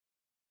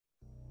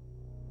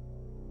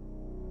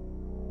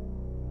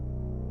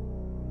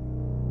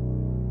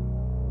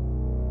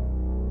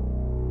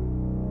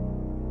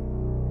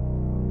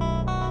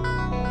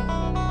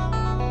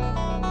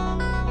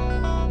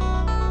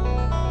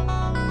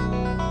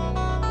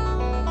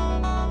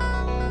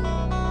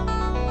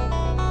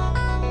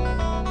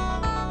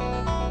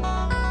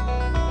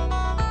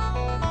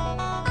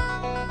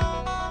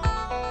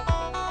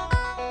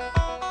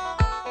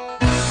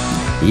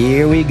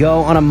Here we go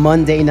on a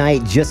Monday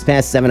night, just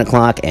past 7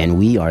 o'clock, and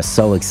we are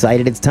so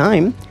excited. It's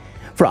time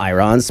for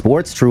Ira on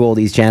Sports, True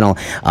Oldies Channel.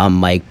 I'm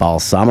Mike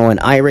Balsamo,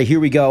 and Ira, here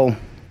we go.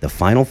 The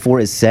Final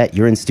Four is set.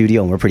 You're in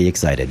studio, and we're pretty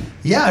excited.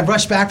 Yeah, I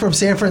rushed back from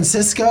San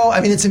Francisco.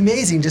 I mean, it's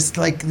amazing. Just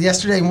like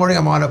yesterday morning,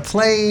 I'm on a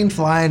plane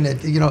flying.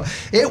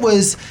 It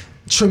was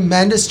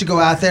tremendous to go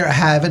out there.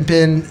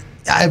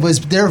 I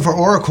was there for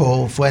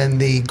Oracle when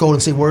the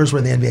Golden State Warriors were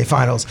in the NBA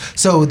Finals.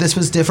 So this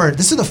was different.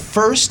 This is the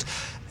first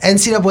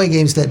NCAA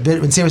games that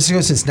been in San Francisco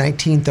since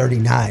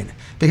 1939.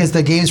 Because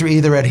the games were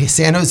either at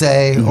San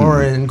Jose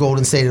or in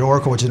Golden State at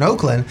Oracle, which is in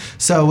Oakland.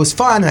 So it was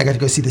fun. I got to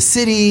go see the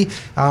city.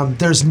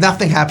 There's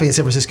nothing happening in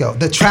San Francisco.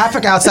 The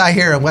traffic outside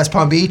here in West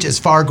Palm Beach is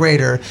far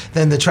greater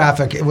than the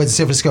traffic in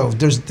San Francisco.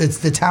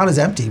 The town is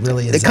empty,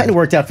 really. It kind of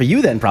worked out for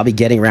you then, probably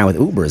getting around with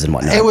Ubers and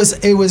whatnot.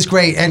 It was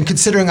great. And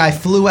considering I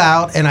flew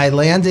out and I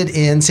landed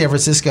in San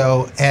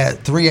Francisco at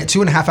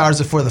 2.5 hours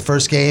before the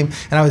first game,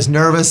 and I was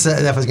nervous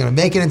that I was going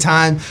to make it in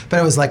time, but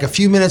it was like a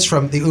few minutes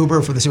from the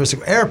Uber from the San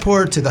Francisco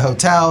airport to the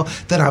hotel.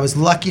 Then I was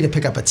lucky to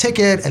pick up a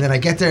ticket, and then I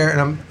get there,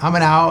 and I'm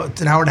an hour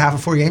and a half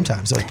before game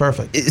time, so it's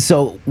perfect.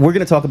 So we're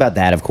going to talk about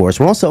that, of course.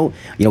 We're also,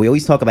 we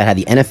always talk about how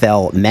the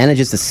NFL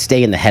manages to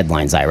stay in the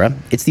headlines, Ira.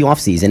 It's the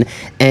offseason,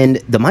 and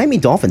the Miami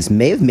Dolphins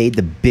may have made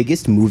the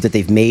biggest move that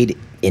they've made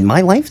in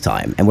my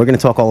lifetime, and we're going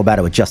to talk all about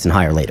it with Justin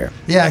Heyer later.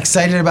 Yeah,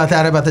 excited about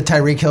that, about the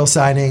Tyreek Hill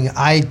signing.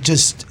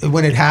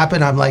 When it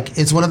happened, I'm like,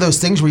 it's one of those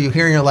things where you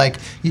hear and you're like,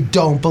 you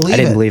don't believe it. I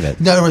didn't believe it.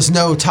 There was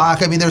no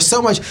talk. I mean, there's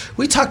so much.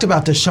 We talked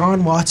about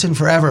Deshaun Watson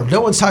forever.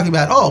 No one's talking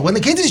about, when the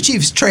Kansas City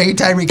Chiefs trade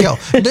Tyreek Hill.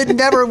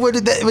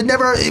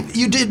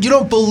 You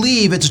don't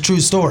believe it's a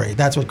true story.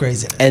 That's what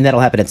crazy is. And that'll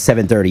happen at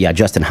 7:30.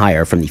 Justin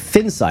Heyer from the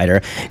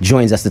Finsider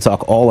joins us to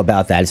talk all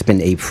about that. It's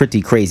been a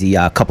pretty crazy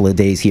couple of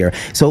days here.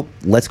 So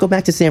let's go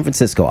back to San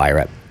Francisco,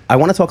 Ira. I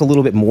want to talk a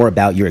little bit more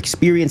about your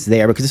experience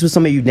there because this was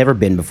somewhere you'd never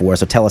been before,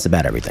 so tell us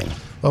about everything.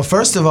 Well,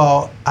 first of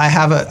all,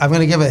 I'm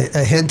going to give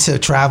a hint to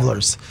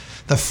travelers.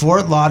 The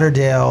Fort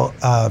Lauderdale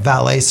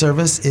valet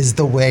service is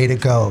the way to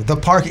go. The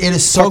park, it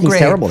is so Parking's great.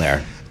 terrible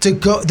there. To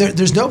go,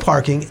 there's no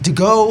parking. To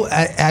go,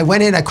 I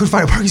went in, I couldn't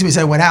find a parking space,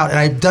 I went out, and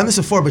I've done this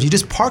before, but you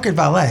just park at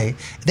valet.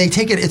 They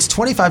take it, it's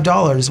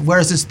 $25,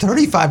 whereas it's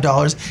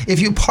 $35 if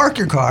you park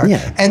your car.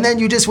 Yeah. And then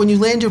when you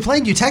land your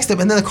plane, you text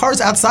them, and then the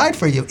car's outside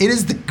for you. It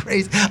is the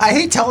greatest. I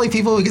hate telling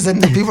people because then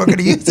people are going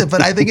to use it,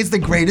 but I think it's the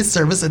greatest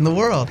service in the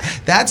world.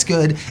 That's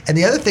good. And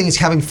the other thing is,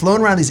 having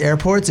flown around these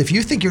airports, if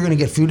you think you're going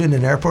to get food in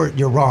an airport,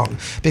 you're wrong.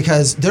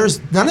 Because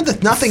nothing is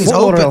open.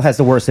 Fort Lauderdale has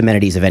the worst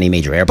amenities of any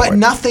major airport. But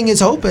nothing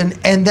is open,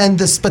 and then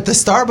but the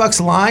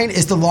Starbucks line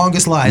is the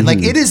longest line. Like,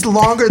 it is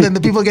longer than the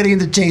people getting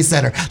into Chase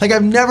Center. Like,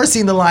 I've never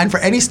seen the line for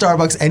any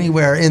Starbucks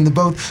anywhere in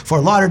both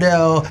Fort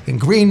Lauderdale, in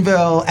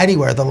Greenville,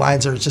 anywhere. The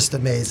lines are just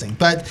amazing.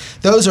 But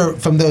those are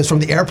from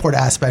the airport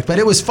aspect. But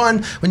it was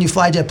fun when you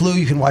fly JetBlue,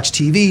 you can watch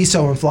TV,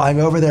 so I'm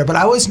flying over there. But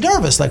I was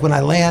nervous, like when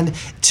I land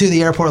to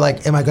the airport,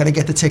 like, am I going to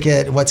get the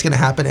ticket? What's going to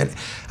happen? And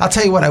I'll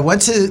tell you what, I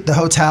went to the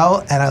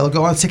hotel and I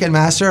go on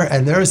Ticketmaster,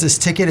 and there was this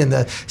ticket in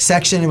the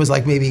section. It was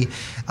like maybe,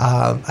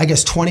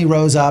 20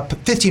 rows up,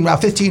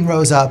 15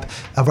 rows up,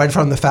 right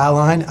from the foul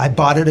line. I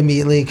bought it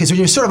immediately because when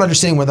you're sort of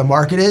understanding where the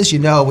market is,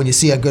 when you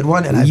see a good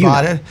one, and I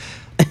bought it.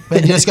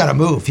 But you just got to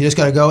move. You just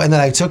got to go. And then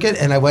I took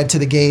it and I went to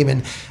the game,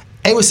 and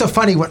it was so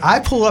funny when I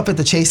pull up at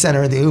the Chase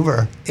Center in the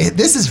Uber.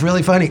 This is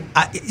really funny.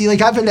 I've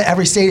been to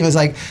every stadium. It's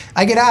like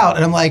I get out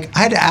and I'm like,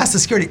 I had to ask the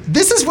security.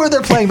 This is where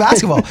they're playing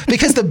basketball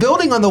because the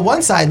building on the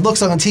one side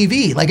looks on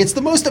TV like it's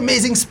the most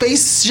amazing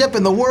spaceship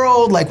in the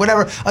world. Like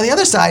whatever. On the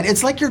other side,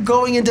 it's like you're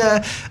going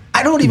into.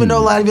 I don't even know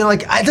a lot of people.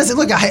 Like, it doesn't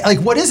look like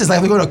what is this?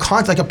 Like we go to a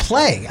concert, like a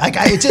play.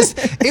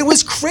 It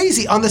was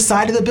crazy on the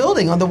side of the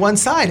building. On the one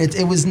side,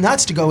 it was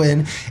nuts to go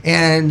in,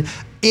 and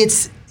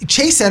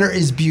Chase Center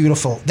is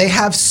beautiful. They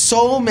have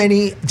so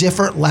many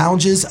different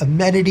lounges,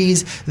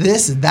 amenities,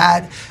 this,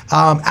 that.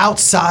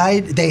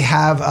 Outside, they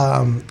have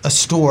a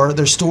store.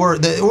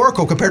 The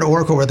Oracle, compared to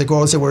Oracle, where the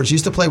Golden State Warriors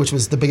used to play, which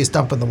was the biggest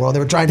dump in the world. They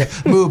were trying to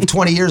move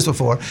 20 years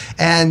before.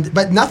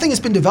 But nothing has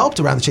been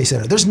developed around the Chase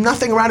Center. There's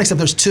nothing around except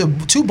there's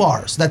two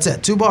bars. That's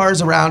it. 2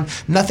 bars around.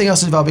 Nothing else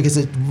is developed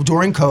because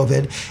during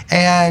COVID.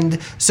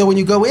 And so when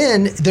you go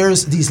in,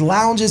 there's these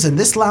lounges and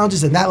this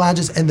lounges and that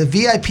lounges, and the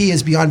VIP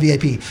is beyond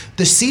VIP.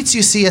 The seats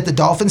you see at the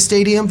Dolphin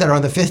Stadium that are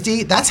on the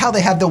 50, that's how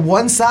they have the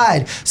one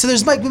side. So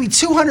there's like maybe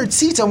 200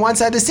 seats on one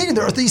side of the stadium.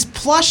 There are these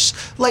plush,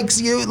 like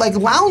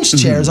lounge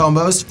chairs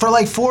almost for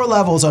like 4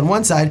 levels on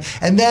one side,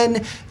 and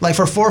then like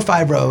for 4 or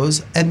 5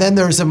 rows, and then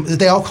there's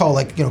they all call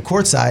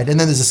courtside, and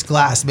then there's this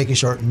glass making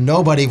sure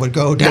nobody would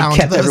go down. They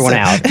kept everyone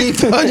out.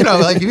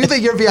 Like if you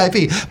think you're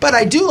VIP. But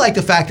I do like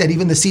the fact that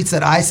even the seats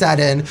that I sat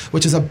in,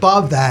 which is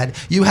above that,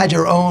 you had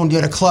your own. You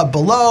had a club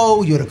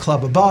below, you had a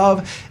club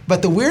above.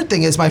 But the weird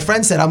thing is, my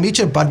friend said, I'll meet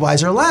you at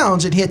Budweiser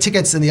Lounge, and he had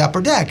tickets in the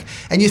upper deck.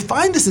 And you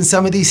find this in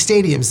some of these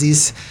stadiums,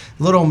 these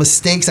little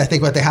mistakes, I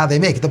think, how they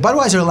make. The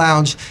Budweiser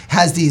Lounge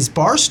has these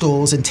bar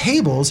stools and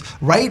tables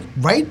right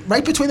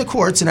between the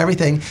courts and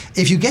everything.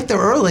 If you get there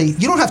early,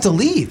 you don't have to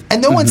leave,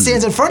 and no one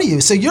stands in front of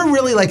you. So you're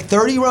really like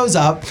 30 rows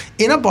up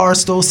in a bar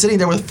stool, sitting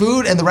there with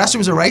food, and the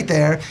restrooms are right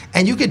there,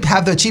 and you could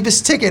have the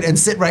cheapest ticket and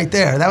sit right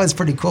there. That was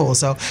pretty cool.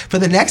 So for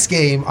the next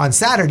game on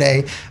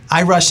Saturday,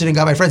 I rushed in and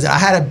got my friends. I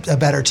had a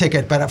better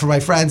ticket, but for my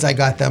friends, I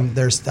got them.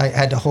 I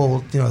had to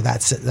hold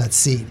that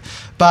seat.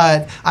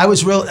 But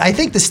I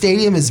think the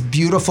stadium is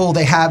beautiful.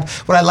 They have,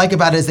 what I like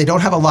about it is they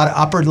don't have a lot of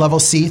upper level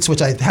seats, which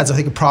has, I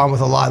think, a problem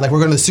with a lot. Like we're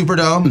going to the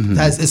Superdome,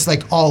 it's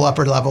like all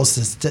upper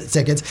levels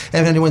tickets.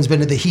 And if anyone's been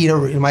to the Heat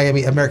or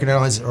Miami American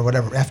Airlines or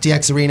whatever,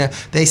 FTX Arena,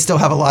 they still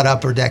have a lot of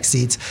upper deck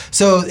seats.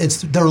 So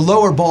their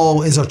lower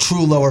bowl is a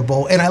true lower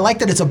bowl. And I like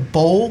that it's a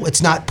bowl.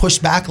 It's not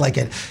pushed back like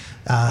it.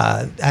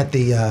 At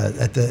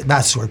the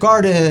Madison Square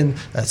Garden,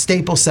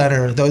 Staples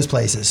Center, those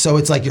places. So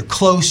it's like you're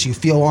close, you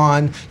feel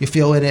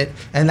in it,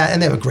 and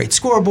they have a great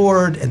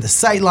scoreboard and the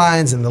sight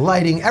lines and the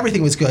lighting.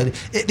 Everything was good.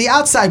 The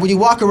outside, when you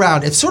walk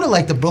around, it's sort of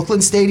like the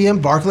Brooklyn Stadium,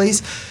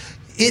 Barclays.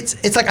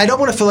 It's like I don't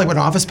want to feel like I'm in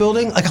an office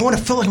building. Like I want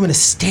to feel like I'm in a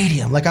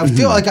stadium. Like I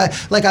feel like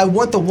I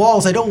want the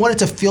walls. I don't want it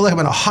to feel like I'm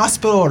in a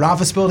hospital or an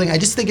office building. I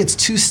just think it's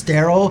too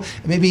sterile.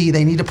 Maybe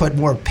they need to put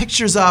more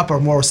pictures up or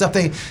more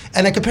something.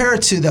 And I compare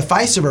it to the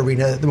Fiserv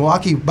Arena, the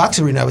Milwaukee Bucks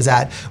Arena I was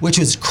at, which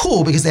was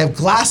cool because they have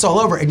glass all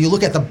over, and you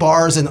look at the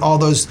bars and all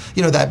those,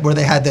 that where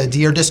they had the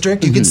Deer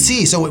District. You can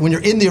see. So when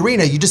you're in the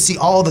arena, you just see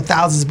all the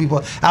thousands of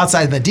people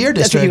outside of the Deer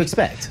District. That's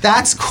what you expect.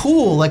 That's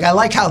cool. Like I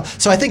like how.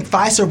 So I think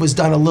Fiserv was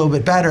done a little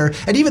bit better,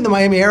 and even the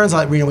Miami Airlines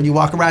Arena, when you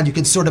walk around, you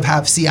can sort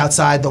of see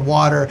outside the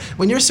water.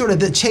 When you're sort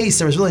of the Chase,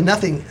 there was really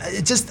nothing.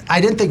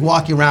 I didn't think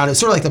walking around. It's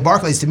sort of like the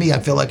Barclays to me. I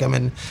feel like I'm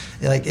in,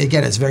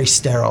 again, it's very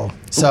sterile.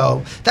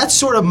 So that's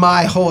sort of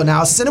my whole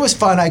analysis, and it was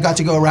fun. I got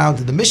to go around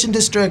to the Mission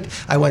District.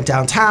 I went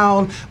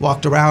downtown,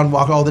 walked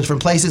all the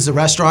different places, the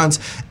restaurants.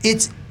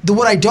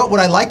 What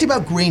I liked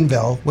about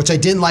Greenville, which I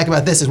didn't like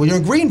about this, is when you're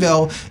in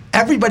Greenville,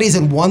 everybody's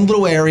in one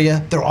little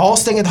area. They're all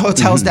staying at the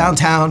hotels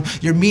downtown.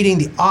 You're meeting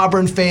the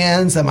Auburn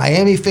fans, the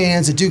Miami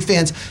fans, the Duke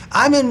fans.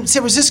 I'm in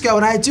San Francisco,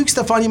 and I had Duke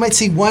stuff on. You might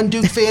see one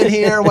Duke fan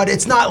here.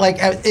 It's not like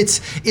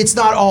it's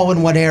not all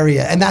in one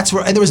area, and that's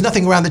where. And there was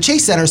nothing around the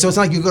Chase Center, so it's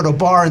not like you go to a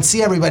bar and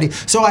see everybody.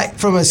 So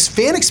from a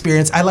fan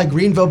experience, I like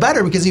Greenville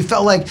better because you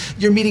felt like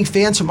you're meeting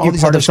fans from all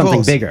these other schools. You're part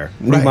of something bigger.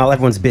 Right. Meanwhile,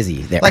 everyone's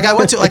busy there.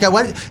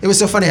 It was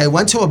so funny. I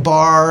went to a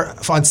bar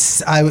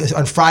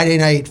on Friday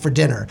night for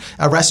dinner,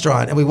 a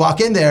restaurant, and we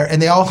walk in there,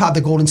 and they all have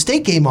the Golden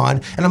State game on,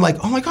 and I'm like,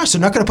 oh my gosh,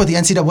 they're not going to put the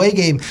NCAA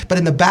game, but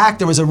in the back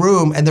there was a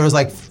room, and there was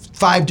like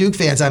 5 Duke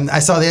fans. I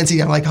saw the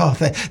NCAA. I'm like, oh,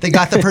 they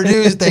got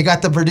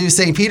the Purdue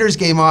St. Peter's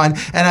game on,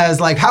 and I was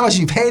like, how much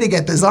you pay to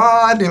get this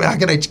on? Am I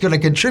going to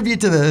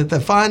contribute to the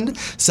fund?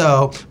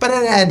 So, but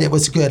in the end, it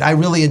was good. I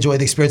really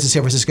enjoyed the experience in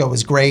San Francisco. It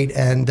was great,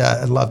 and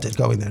I loved it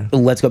going there.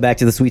 Let's go back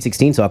to the Sweet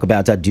 16. Talk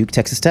about Duke,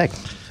 Texas Tech.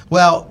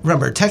 Well,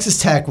 remember,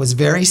 Texas Tech was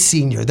very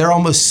senior. They're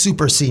almost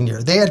super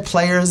senior. They had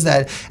players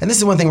and this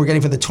is one thing we're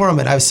getting from the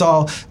tournament. I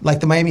saw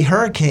like the Miami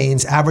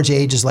Hurricanes, average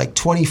age is like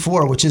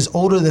 24, which is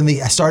older than the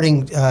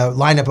starting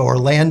lineup of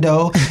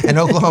Orlando and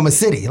Oklahoma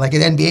City, like at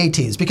NBA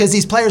teams, because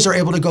these players are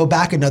able to go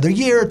back another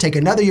year, take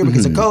another year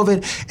because of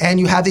COVID, and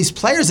you have these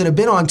players that have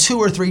been on 2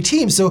 or 3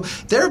 teams, so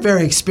they're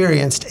very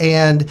experienced.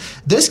 And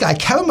this guy,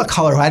 Kevin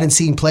McCullough, who I hadn't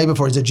seen play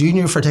before, he's a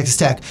junior for Texas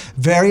Tech,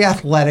 very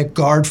athletic,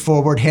 guard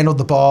forward, handled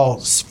the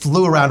ball,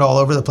 flew around all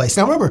over the place.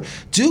 Now remember,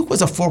 Duke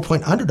was a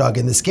 4-point underdog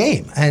in this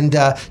game, and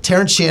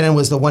Terrence Shannon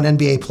was the one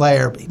NBA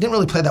player. He didn't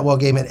really play that well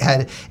game. It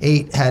had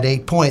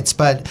 8 points,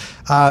 but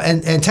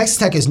and Texas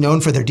Tech is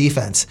known for their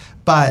defense.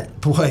 But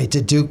boy,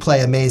 did Duke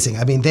play amazing.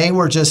 I mean, they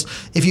were just,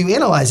 if you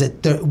analyze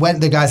it,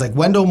 the guys like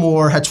Wendell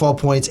Moore had 12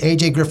 points,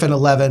 A.J. Griffin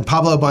 11,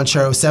 Pablo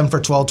Banchero 7 for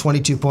 12,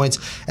 22 points,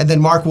 and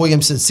then Mark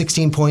Williamson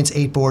 16 points,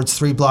 8 boards,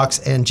 3 blocks,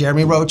 and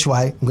Jeremy Roach, who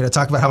I'm going to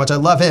talk about how much I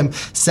love him,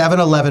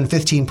 7, 11,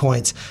 15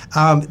 points.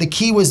 The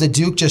key was that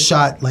Duke just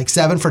shot like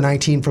 7 for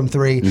 19 from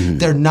 3.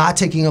 They're not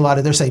taking a lot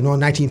of, they're saying, no,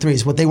 19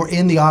 threes. What they were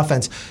in the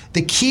offense.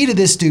 The key to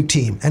this Duke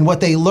team, and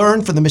what they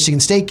learned from the Michigan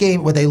State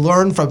game, what they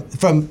learned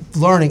from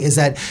learning is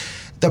that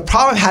the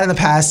problem I've had in the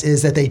past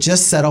is that they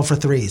just settle for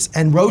threes.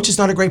 And Roach is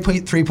not a great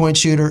 3-point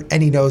shooter,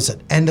 and he knows it.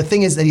 And the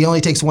thing is that he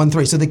only takes 1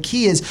 3. So the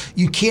key is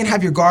you can't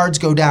have your guards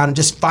go down and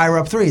just fire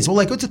up threes. Well,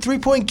 like, it's a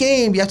 3-point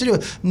game. You have to do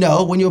it.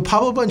 No, when you have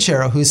Pablo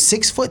Banchero, who's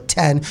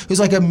 6'10", who's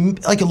like a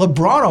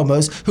LeBron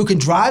almost, who can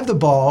drive the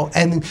ball,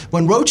 and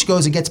when Roach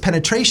goes and gets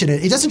penetration,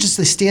 it doesn't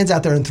just stands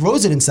out there and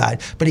throws it inside,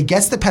 but he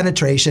gets the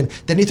penetration,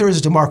 then he throws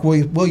it to Mark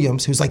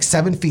Williams, who's like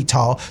 7 feet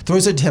tall,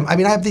 throws it to him. I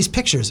mean, I have these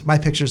pictures. My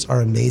pictures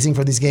are amazing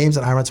for these games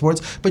on Iron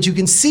Sports. But you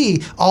can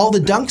see all the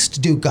dunks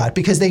Duke got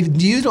because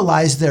they've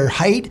utilized their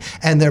height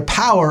and their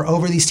power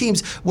over these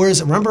teams.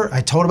 Whereas, remember, I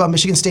told about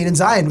Michigan State and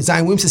Zion.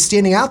 Zion Williamson is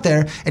standing out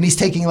there, and he's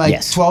taking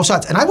 12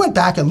 shots. And I went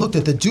back and looked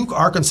at the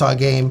Duke-Arkansas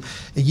game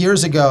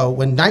years ago,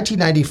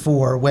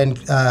 1994,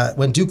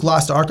 when Duke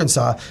lost to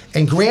Arkansas,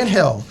 and Grant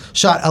Hill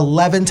shot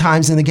 11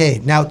 times in the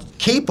game. Now,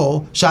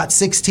 Capel shot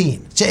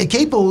 16.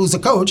 Capel was a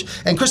coach,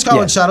 and Chris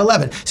Collins shot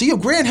 11. So you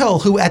have Grant Hill,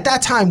 who at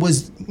that time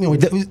was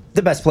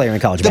the best player in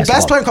college basketball. The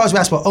best player in college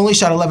basketball, only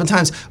shot 11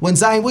 times. When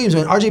Zion Williamson,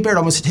 when RJ Barrett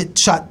almost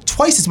shot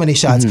twice as many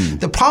shots.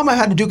 The problem I've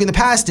had to Duke in the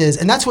past is,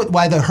 and that's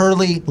why the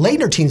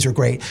Hurley-Leitner teams were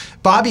great.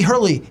 Bobby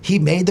Hurley, he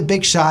made the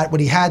big shot when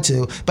he had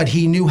to, but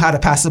he knew how to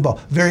pass the ball.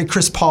 Very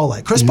Chris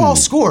Paul-like. Chris Paul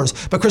scores,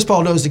 but Chris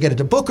Paul knows to get it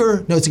to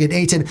Booker, knows to get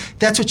Ayton.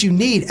 That's what you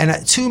need.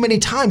 And too many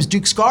times,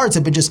 Duke's guards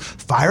have been just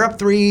fire up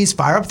threes,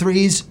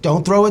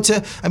 don't throw it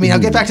to. I mean, I'll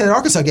get back to that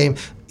Arkansas game.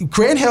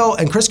 Grant Hill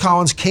and Chris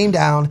Collins came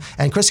down,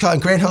 and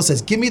Grant Hill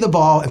says, "Give me the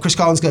ball," and Chris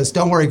Collins goes,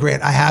 "Don't worry,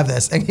 Grant, I have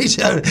this," and he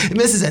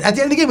misses it. At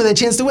the end of the game, with a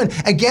chance to win,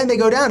 again they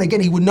go down.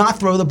 Again, he would not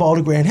throw the ball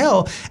to Grant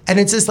Hill, and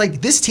it's just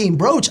like this team,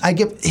 Roach.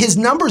 His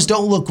numbers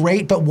don't look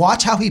great, but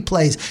watch how he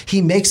plays.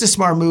 He makes the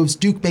smart moves.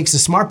 Duke makes the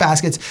smart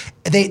baskets.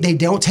 They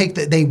don't take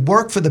they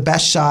work for the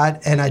best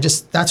shot, and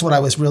that's what I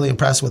was really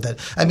impressed with it.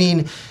 I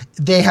mean,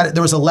 there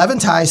was 11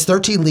 ties,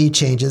 13 lead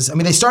changes. I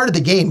mean, they started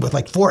the game with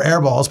like 4 air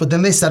balls, but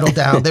then they settled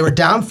down. They were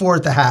down 4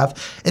 at the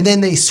half, and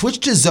then they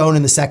switched to zone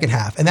in the second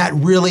half, and that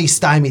really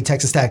stymied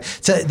Texas Tech.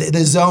 So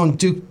the zone,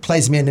 Duke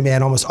plays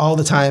man-to-man almost all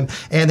the time,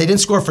 and they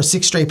didn't score for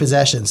 6 straight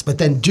possessions. But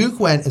then Duke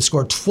went and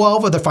scored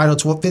 12 of their final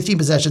 15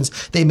 possessions.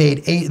 They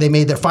made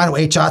their final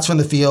 8 shots from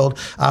the field,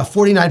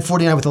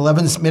 49-49 with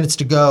 11 minutes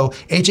to go.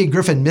 A.J.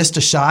 Griffin missed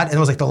a shot, and it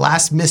was like the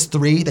last missed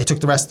 3. They took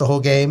the rest of the whole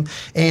game.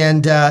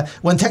 And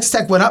when Texas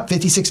Tech went up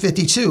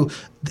 56-52,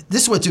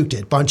 this is what Duke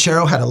did.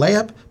 Bonchero had a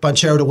layup,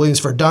 Bonchero to Williams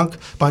for a dunk,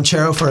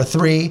 Bonchero for a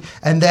 3,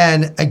 and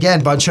then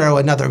again Bonchero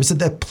another. It was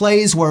the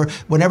plays where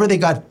whenever they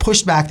got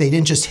pushed back, they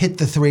didn't just hit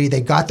the 3,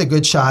 they got the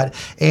good shot.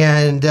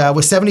 And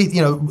with 70,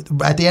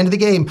 at the end of the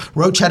game,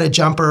 Roach had a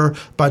jumper,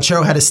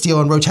 Bonchero had a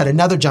steal, and Roach had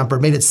another jumper.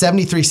 Made it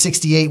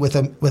 73-68 with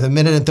a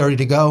minute and 30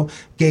 to go.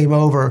 Game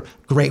over.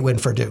 Great win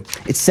for Duke.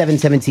 It's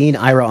 7:17.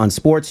 Ira on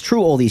Sports,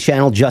 True Oldies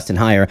channel. Justin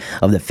Heyer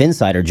of the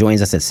Finsider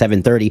joins us at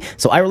 7:30.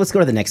 So Ira, let's go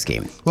to the next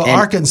game. Well,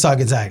 Arkansas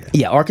Gonzaga.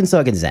 Yeah,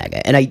 Arkansas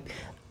Gonzaga. And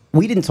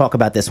we didn't talk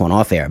about this one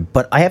off air,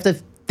 but I have to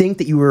think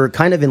that you were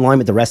kind of in line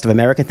with the rest of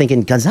America,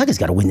 thinking Gonzaga's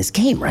got to win this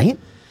game, right?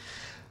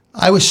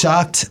 I was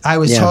shocked. I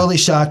was totally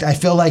shocked. I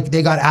feel like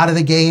they got out of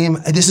the game.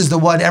 This is the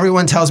one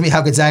everyone tells me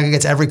how Gonzaga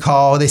gets every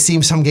call. They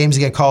seem some games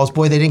to get calls.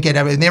 Boy, they didn't get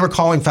every. They were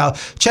calling foul.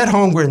 Chet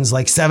Holmgren's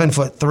like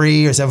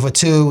 7'3" or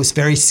 7'2", was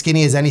very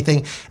skinny as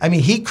anything. I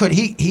mean,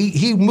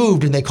 he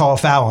moved and they call a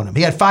foul on him.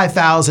 He had 5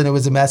 fouls and it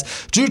was a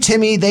mess. Drew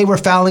Timme, they were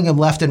fouling him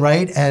left and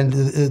right, and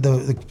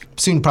the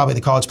soon probably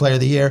the college player of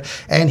the year.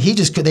 And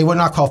they would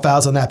not call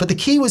fouls on that. But the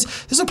key was,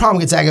 this is a problem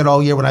Gonzaga had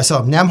all year when I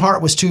saw him.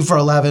 Nembhard was 2 for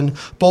 11,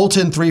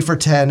 Bolton 3 for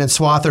 10, and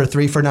Swather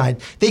 3 for 9.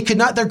 They could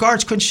not, their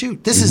guards couldn't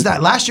shoot. This is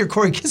that. Last year,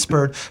 Corey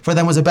Kispert for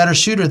them was a better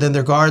shooter than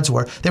their guards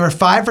were. They were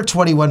 5 for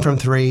 21 from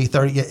 3,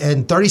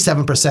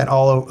 37%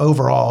 all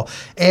overall.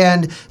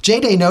 And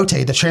J.J. Note,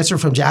 the transfer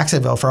from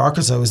Jacksonville for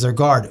Arkansas, was their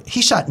guard.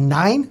 He shot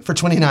 9 for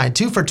 29,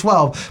 2 for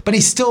 12, but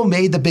he still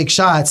made the big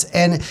shots.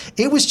 And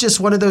it was just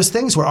one of those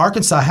things where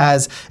Arkansas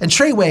has, and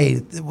Trey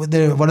Wade,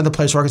 one of the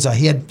players for Arkansas,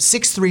 he had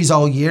 6 threes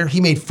all year.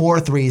 He made 4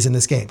 threes in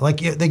this game.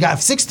 Like, they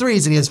got 6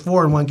 threes and he has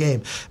 4 in one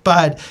game.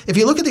 But if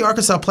you look at the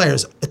Arkansas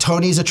players,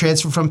 Tony's a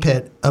transfer from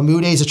Pitt.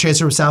 Amude is a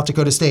transfer from South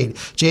Dakota State.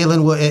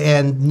 Jalen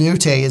and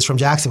Nute is from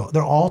Jacksonville.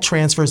 They're all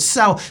transfers.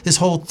 So this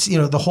whole,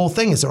 the whole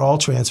thing is they're all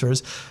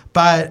transfers.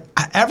 But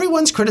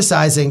everyone's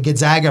criticizing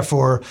Gonzaga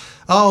for,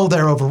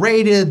 they're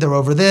overrated, they're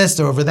over this,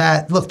 they're over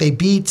that. Look, they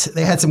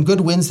had some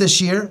good wins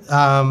this year.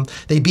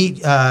 They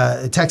beat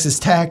Texas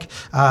Tech.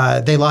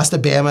 They lost to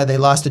Bama. They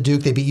lost to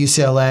Duke. They beat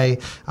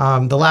UCLA.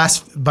 The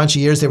last bunch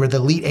of years, they were the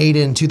Elite 8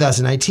 in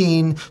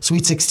 2019,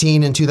 Sweet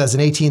 16 in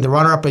 2018, the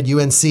runner-up at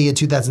UNC in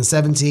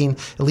 2017,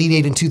 Elite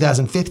 8 in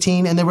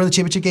 2015, and they were in the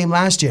championship game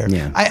last year.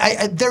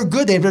 Yeah. They're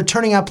good. They're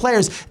turning out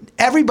players.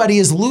 Everybody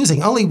is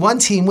losing. Only one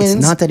team wins.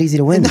 It's not that easy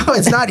to win. No,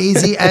 it's not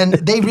easy. And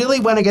they really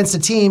went against a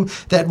team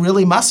that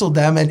really muscled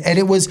them. And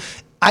it was,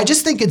 I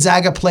just think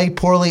Gonzaga played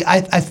poorly.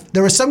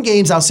 There were some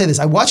games, I'll say this,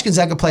 I watched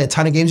Gonzaga play a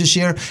ton of games this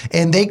year,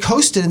 and they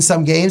coasted in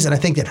some games, and I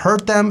think it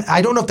hurt them.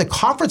 I don't know if the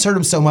conference hurt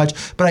them so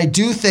much, but I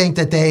do think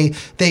that they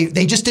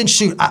just didn't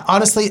shoot.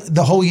 Honestly,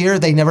 the whole year,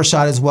 they never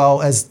shot as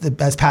well as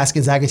past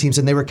Gonzaga teams,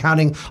 and they were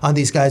counting on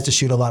these guys to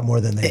shoot a lot more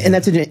than they did. And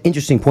that's an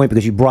interesting point,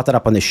 because you brought that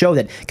up on the show,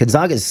 that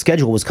Gonzaga's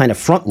schedule was kind of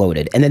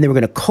front-loaded, and then they were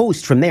going to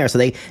coast from there, so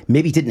they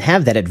maybe didn't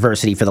have that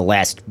adversity for the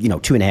last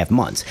 2.5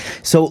 months.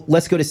 So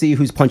let's go to see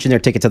who's punching their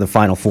ticket to the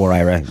Final Four,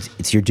 Ira.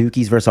 It's your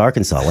Dukies versus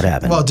Arkansas. What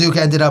happened? Well, Duke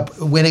ended up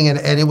winning,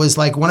 and it was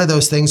like one of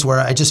those things where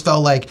I just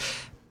felt like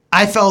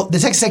the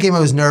Texas Tech game,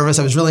 I was nervous.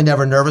 I was really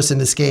never nervous in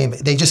this game.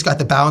 They just got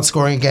the balance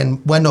scoring again.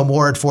 Wendell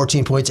Moore had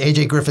 14 points.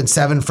 A.J. Griffin,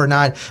 7 for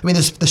 9. I mean,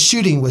 the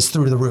shooting was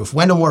through the roof.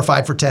 Wendell Moore,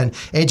 5 for 10.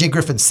 A.J.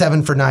 Griffin,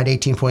 7 for 9,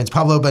 18 points.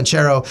 Pablo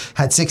Banchero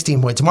had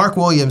 16 points. Mark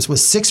Williams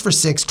was 6 for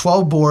 6,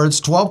 12 boards,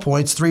 12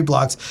 points, 3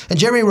 blocks. And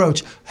Jeremy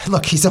Roach,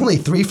 look, he's only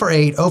 3 for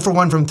 8, 0 for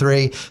 1 from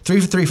 3,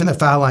 3 for 3 from the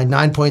foul line,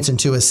 9 points and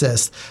 2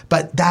 assists.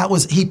 But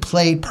he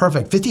played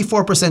perfect.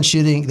 54%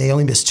 shooting. They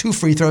only missed 2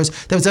 free throws.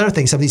 That was the other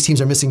thing. Some of these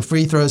teams are missing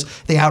free throws.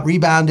 They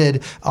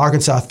out-rebounded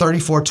Arkansas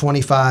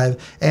 34-25,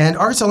 and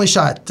Arkansas only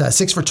shot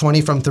 6 for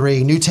 20 from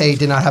three. Nute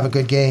did not have a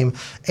good game,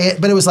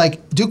 but it was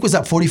like Duke was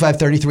up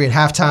 45-33 at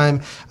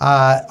halftime.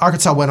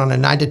 Arkansas went on a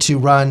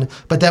 9-2 run,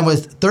 but then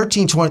with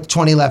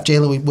 13-20 left,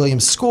 Jalen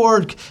Williams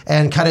scored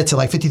and cut it to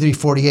like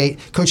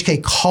 53-48. Coach K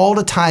called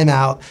a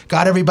timeout,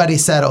 got everybody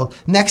settled.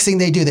 Next thing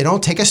they do, they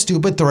don't take a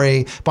stupid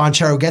three.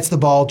 Banchero gets the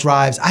ball,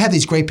 drives. I have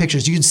these great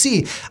pictures. You can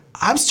see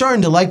I'm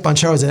starting to like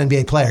Banchero as an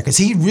NBA player because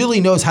he really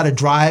knows how to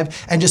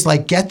drive and just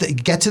like get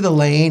to the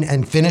lane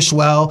and finish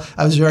well.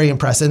 I was very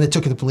impressed, and it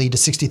took the lead to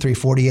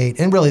 63-48.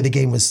 And really, the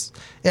game was.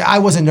 I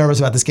wasn't nervous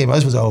about this game.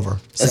 This was over.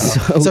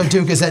 So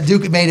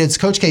Duke made its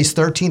Coach K's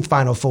 13th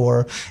Final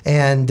Four,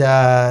 and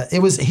he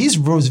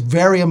was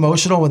very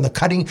emotional when the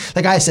cutting.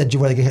 Like I said,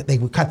 where they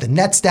would cut the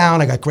nets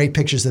down. I got great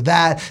pictures of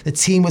that. The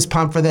team was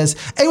pumped for this.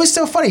 It was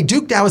so funny.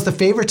 Duke now is the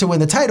favorite to win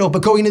the title,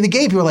 but going into the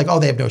game, people were like, "Oh,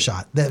 they have no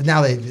shot."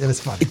 It was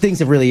funny. Things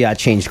have really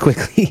changed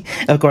quickly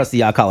across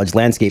the college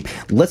landscape.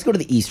 Let's go to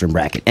the Eastern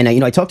bracket. And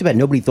I talked about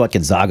nobody thought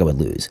Gonzaga would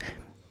lose.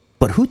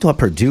 But who thought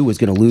Purdue was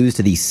going to lose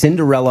to the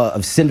Cinderella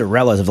of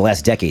Cinderellas of the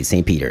last decade,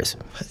 St. Peter's?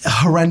 A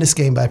horrendous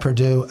game by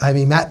Purdue. I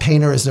mean, Matt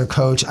Painter is their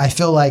coach. I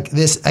feel like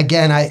this,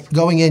 again,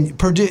 going in,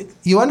 Purdue,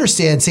 you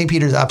understand St.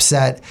 Peter's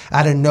upset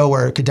out of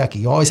nowhere at Kentucky.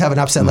 You always have an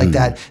upset like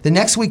that. The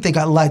next week, they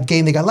got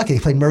lucky. They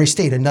played Murray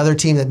State, another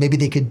team that maybe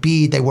they could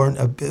beat. They weren't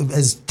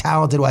as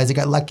talented-wise. They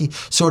got lucky,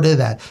 sort of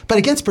that. But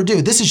against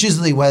Purdue, this is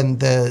usually when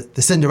the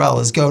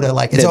Cinderellas go to,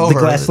 like, it's over. The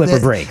glass slipper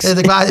breaks.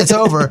 It's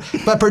over.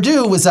 But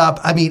Purdue was up.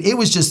 I mean, it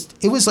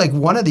was like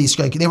one of these,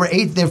 like,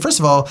 first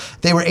of all,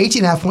 they were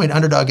 18.5-point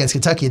underdog against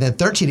Kentucky, and then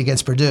 13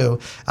 against Purdue.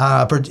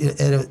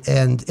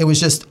 And it was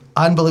just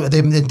unbelievable.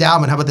 The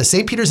endowment, how about the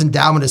St. Peter's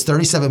endowment is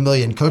 $37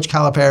 million. Coach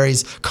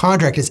Calipari's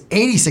contract is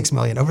 $86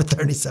 million, over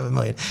 $37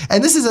 million.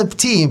 And this is a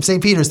team,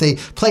 St. Peter's, they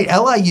played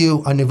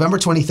LIU on November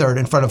 23rd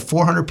in front of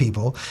 400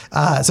 people.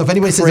 So if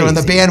anybody says they're on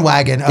the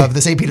bandwagon of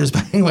the St. Peter's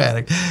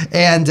bandwagon.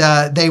 And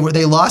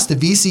they lost to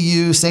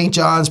VCU, St.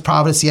 John's,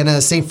 Providence,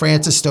 Siena, St.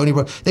 Francis, Stony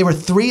Brook. They were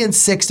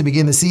 3-6 to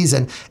begin the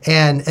season.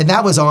 And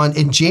that was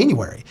in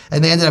January.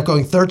 And they ended up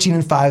going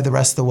 13-5 the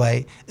rest of the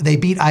way. They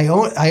beat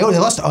Iona. They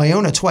lost to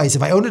Iona twice.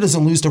 If Iona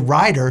doesn't lose to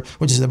Ryder,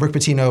 which is the Rick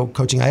Pitino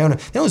coaching Iona,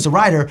 they lose to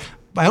Ryder.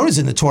 Iona's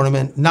in the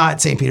tournament,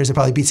 not St. Peter's. They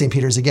probably beat St.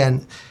 Peter's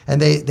again,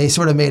 and they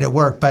sort of made it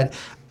work. But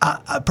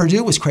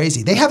Purdue was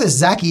crazy. They have this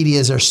Zach Edey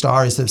as their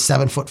star, is the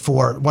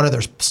 7'4", one of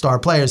their star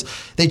players.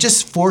 They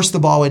just forced the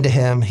ball into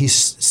him. He's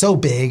so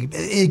big.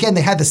 Again,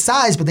 they had the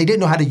size, but they didn't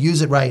know how to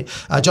use it right.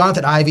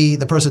 Jonathan Ivey,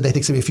 the person they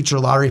think is going to be a future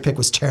lottery pick,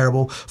 was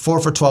terrible. 4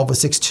 for 12 with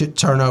 6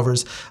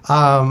 turnovers.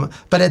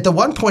 But at the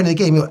one point in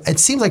the game, it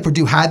seemed like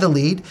Purdue had the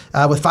lead.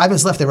 With 5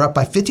 minutes left, they were up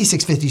by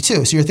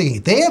 56-52. So you're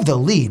thinking, they have the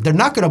lead. They're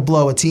not going to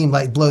blow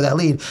that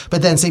lead.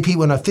 But then St. Pete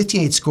went on a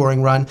 58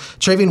 scoring run.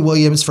 Travion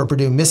Williams for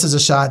Purdue misses a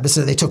shot.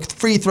 They took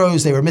free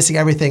throws. They were missing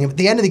everything. At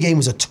the end of the game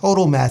was a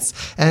total mess.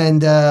 And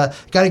got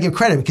to give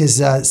credit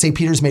because St.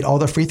 Peter's made all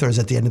their free throws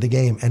at the end of the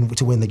game and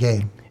to win the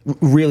game.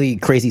 Really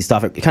crazy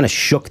stuff. It kind of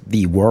shook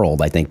the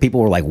world, I think.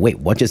 People were like, wait,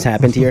 what just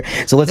happened here?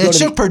 So it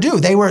shook Purdue.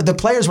 The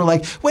players were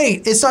like,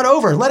 wait, it's not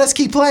over. Let us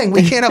keep playing.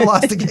 We can't have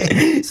lost the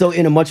game. So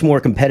in a much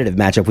more competitive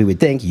matchup, we would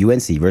think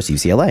UNC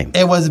versus UCLA.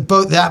 It was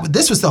both that.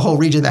 This was the whole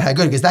region that had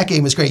good because that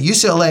game was great.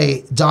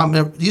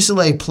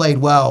 UCLA played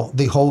well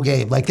the whole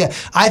game. Like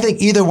that. I think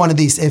either one of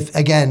these, if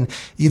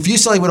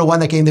UCLA would have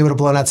won that game, they would have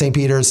blown out St.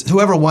 Peter's.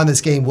 Whoever won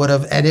this game would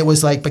have. And it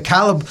was like, but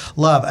Caleb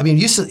Love, I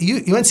mean,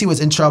 UNC was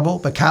in trouble,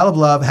 but Caleb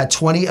Love had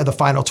 20 of the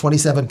final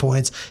 27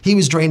 points. He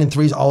was draining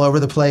threes all over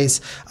the place.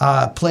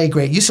 Played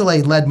great.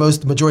 UCLA led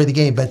the majority of the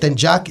game, but then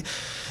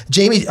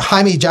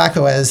Jaime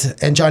Jaquez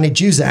and Johnny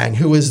Juzang,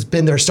 who has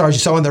been their stars, you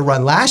saw in their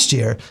run last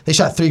year, they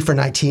shot 3 for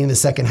 19 in the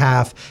second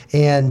half.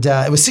 And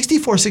it was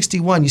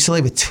 64-61,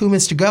 UCLA with 2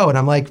 minutes to go. And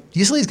I'm like,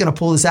 UCLA's going to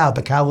pull this out.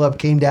 But Caleb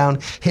came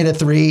down, hit a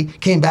 3,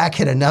 came back,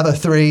 hit another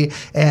 3.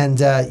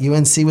 And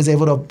UNC was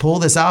able to pull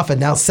this off. And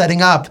now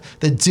setting up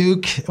the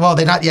Duke, well,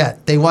 they're not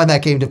yet. They won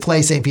that game to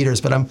play St.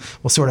 Peter's, but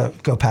we'll sort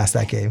of go past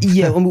that game.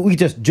 Yeah, we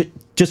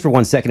just for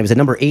 1 second, it was a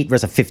number 8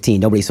 versus a 15.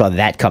 Nobody saw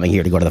that coming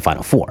here to go to the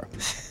Final Four.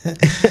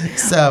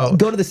 So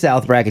go to the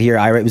South bracket here,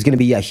 Ira. It was going to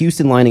be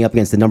Houston lining up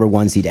against the number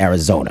 1 seed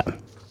Arizona.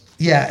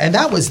 Yeah, and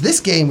this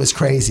game was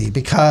crazy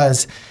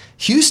because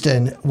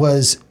Houston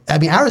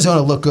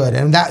Arizona looked good.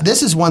 And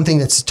this is one thing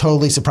that's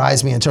totally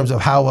surprised me in terms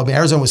of how,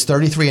 Arizona was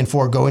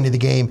 33-4 going into the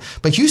game,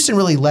 but Houston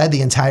really led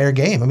the entire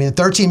game.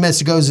 13 minutes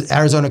to go,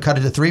 Arizona cut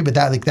it to 3, but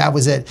that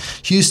was it.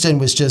 Houston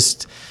was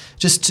just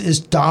is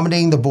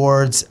dominating the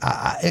boards.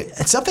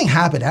 Something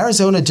happened.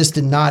 Arizona just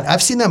did not.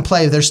 I've seen them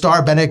play. Their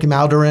star, Benedict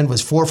Maldorin,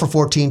 was 4 for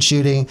 14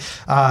 shooting.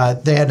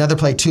 They had another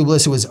play,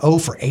 Tubeless, who was 0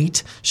 for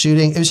 8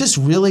 shooting. It was just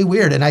really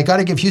weird. And I got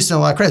to give Houston a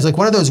lot of credit. It's like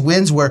one of those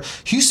wins where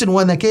Houston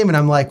won that game, and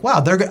I'm like, wow,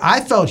 they're good. I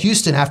felt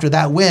Houston after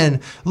that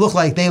win looked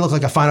like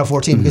a Final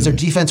Four team because their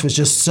defense was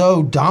just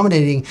so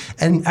dominating.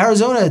 And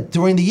Arizona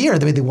during the year,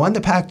 they won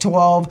the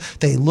Pac-12.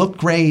 They looked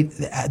great.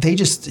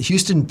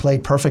 Houston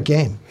played perfect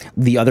game.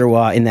 The other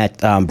in that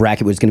bracket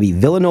was going to be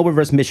Villanova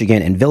versus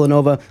Michigan, and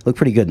Villanova looked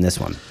pretty good in this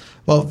one.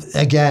 Well,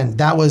 again,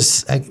 that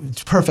was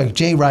perfect.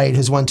 Jay Wright,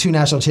 who's won 2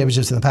 national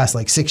championships in the past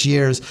 6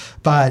 years,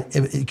 but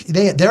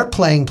they're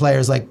playing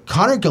players like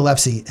Connor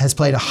Gillespie has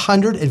played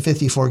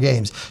 154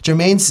 games.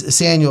 Jermaine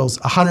Samuels,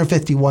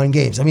 151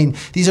 games. I mean,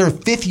 these are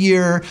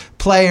fifth-year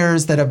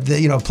players that have,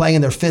 playing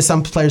in their fifth.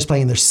 Some players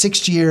playing in their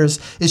 6 years.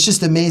 It's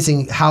just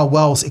amazing how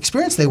well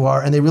experienced they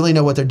are, and they really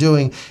know what they're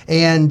doing.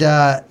 And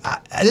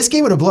this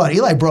game would have blown.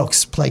 Eli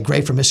Brooks played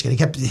great for Michigan. He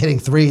kept hitting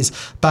threes,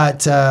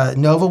 but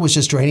Nova was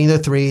just draining their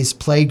threes,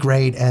 played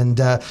great, and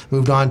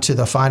moved on to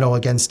the final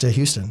against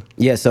Houston.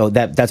 Yeah, so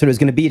that's what it was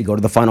going to be, to go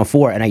to the Final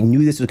Four, and I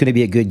knew this was going to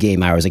be a good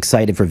game. I was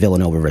excited for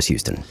Villanova versus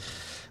Houston.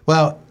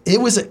 Well,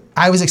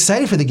 I was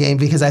excited for the game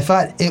because I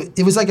thought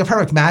it was like a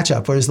perfect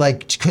matchup, where it's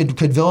like,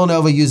 could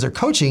Villanova use their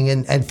coaching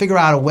and figure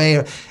out a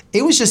way?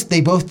 It was just,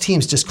 both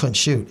teams just couldn't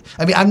shoot.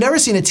 I mean, I've never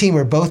seen a team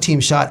where both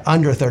teams shot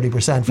under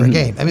 30% for a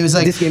game. I mean, it was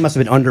like, this game must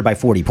have been under by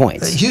 40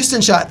 points.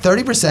 Houston shot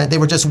 30%. They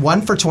were just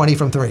 1 for 20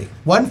 from 3.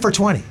 1 for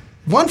 20.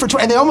 1 for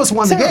 20, and they almost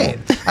won the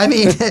game. I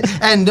mean,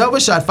 and Nova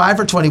shot 5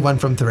 for 21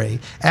 from 3.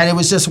 And it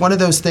was just one of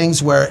those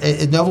things where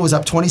Nova was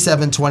up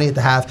 27-20 at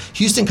the half.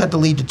 Houston cut the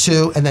lead to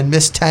 2 and then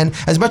missed 10.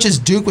 As much as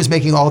Duke was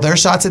making all their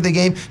shots in the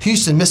game,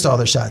 Houston missed all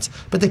their shots.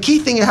 But the key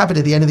thing that happened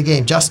at the end of the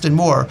game, Justin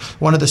Moore,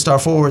 one of the star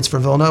forwards for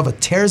Villanova,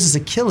 tears his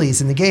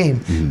Achilles in the game,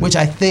 which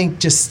I think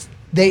just...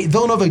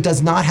 Villanova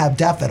does not have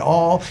depth at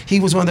all. He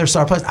was one of their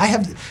star players. I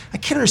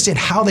can't understand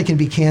how they can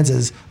beat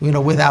Kansas,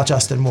 without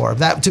Justin Moore.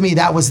 That, to me,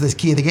 that was the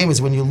key of the game,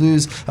 is when you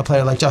lose a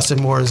player like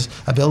Justin Moore's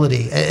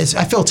ability.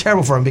 I feel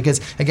terrible for him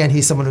because, again,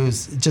 he's someone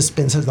who's just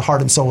been the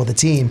heart and soul of the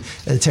team.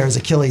 Tears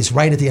Achilles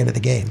right at the end of the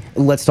game.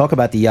 Let's talk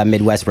about the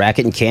Midwest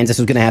bracket, and Kansas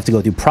was going to have to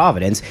go through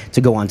Providence to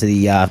go on to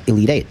the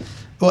Elite Eight.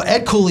 Well,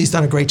 Ed Cooley's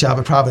done a great job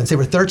at Providence. They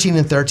were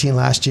 13-13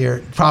 last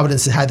year.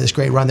 Providence had this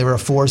great run. They were a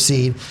 4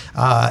 seed.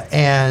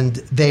 And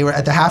they were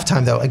at the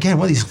halftime, though. Again,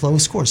 one of these low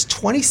scores,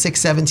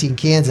 26-17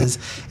 Kansas.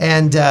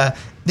 And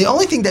the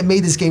only thing that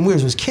made this game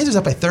weird was Kansas was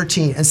up by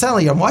 13. And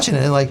suddenly I'm watching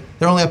it and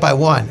they're only up by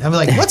 1. I'm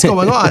like, what's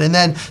going on? And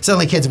then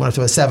suddenly Kansas went up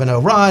to a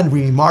 7-0 run.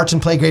 Remy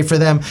Martin played great for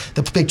them.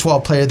 The Big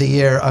 12 Player of the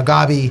Year,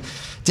 Agabi,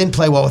 didn't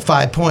play well with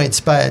 5 points.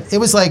 But it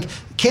was like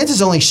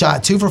Kansas only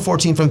shot 2 for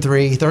 14 from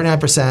 3,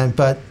 39%,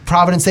 but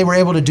Providence, they were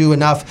able to do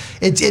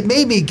enough. It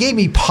gave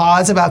me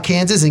pause about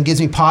Kansas and gives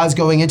me pause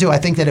going into. I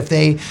think that if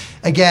they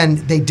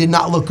did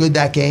not look good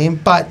that game,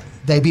 but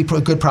they beat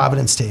a good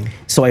Providence team.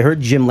 So I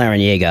heard Jim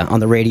Larrañaga on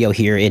the radio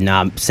here in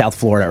South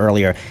Florida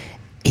earlier.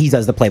 He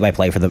does the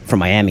play-by-play for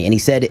Miami, and he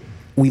said,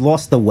 we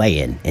lost the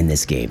weigh-in in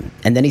this game.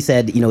 And then he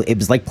said, it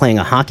was like playing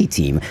a hockey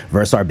team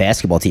versus our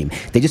basketball team.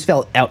 They just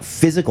felt out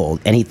physical,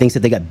 and he thinks that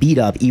they got beat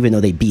up even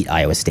though they beat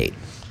Iowa State.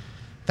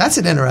 That's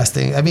an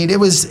interesting. I mean, it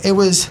was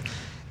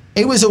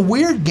a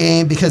weird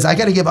game because I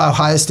got to give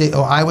Iowa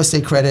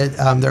State credit.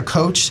 Their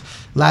coach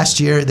last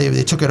year,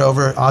 they took it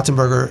over,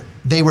 Ottenberger.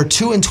 They were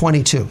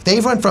 2-22.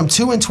 They've run from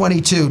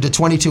 2-22 to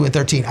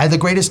 22-13. I had the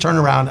greatest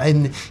turnaround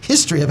in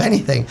history of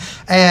anything.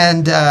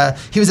 And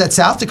he was at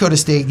South Dakota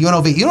State,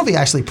 UNLV. UNLV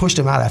actually pushed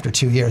him out after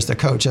 2 years, the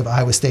coach of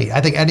Iowa State.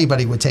 I think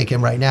anybody would take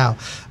him right now.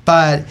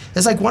 But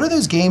it's like one of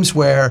those games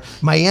where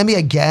Miami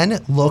again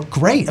looked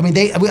great. I mean,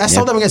 I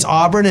saw them against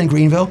Auburn and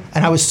Greenville,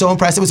 and I was so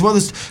impressed. It was one of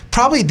those,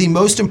 probably the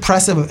most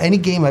impressive of any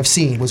game I've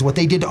seen was what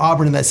they did to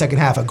Auburn in that second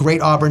half. A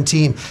great Auburn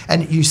team,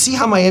 and you see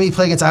how Miami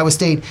played against Iowa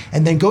State,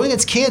 and then going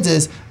against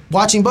Kansas.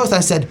 Watching both,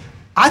 I said,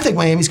 I think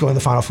Miami's going to the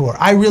Final Four.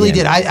 I really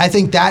did. I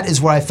think that is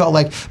where I felt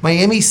like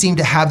Miami seemed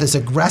to have this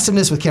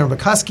aggressiveness with Cameron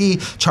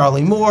McCuskey,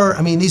 Charlie Moore.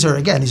 I mean, these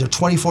are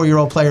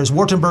 24-year-old players.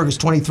 Wartenberg is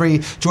 23,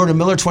 Jordan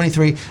Miller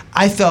 23.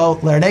 I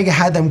felt Larrañaga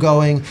had them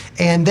going.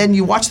 And then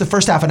you watch the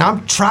first half, and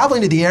I'm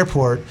traveling to the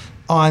airport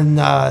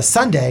on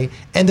Sunday,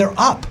 and they're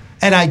up.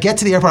 And I get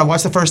to the airport, I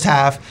watch the first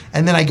half,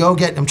 and then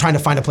I'm trying to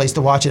find a place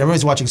to watch it.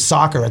 Everybody's watching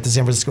soccer at the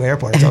San Francisco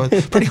airport, so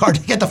it's pretty hard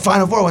to get the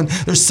Final Four when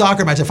there's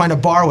soccer match. I find a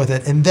bar with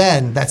it, and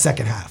then that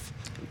second half.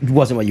 It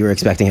wasn't what you were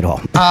expecting at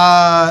all.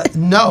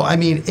 No, I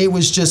mean, it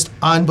was just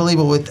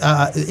unbelievable. With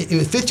it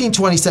was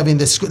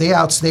 15-27, they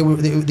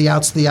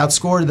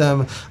outscored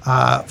them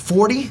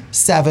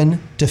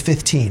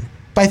 47-15.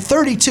 By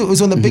 32, it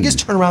was one of the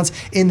biggest turnarounds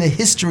in the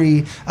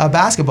history of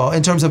basketball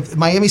in terms of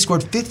Miami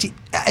scored 50.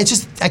 I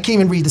can't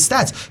even read the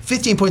stats.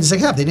 15 points in the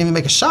second half. They didn't even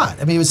make a shot.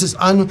 I mean, it was just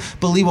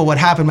unbelievable what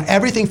happened.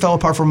 Everything fell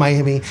apart for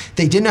Miami.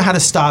 They didn't know how to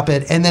stop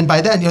it. And then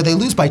by then, they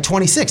lose by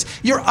 26.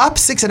 You're up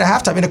 6 at a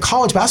halftime in a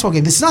college basketball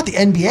game. This is not the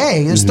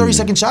NBA. There's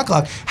 30-second shot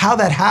clock. How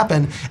that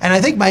happened. And I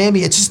think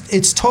Miami,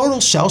 it's total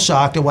shell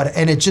shocked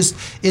and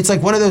it's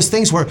like one of those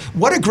things where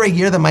what a great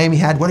year that Miami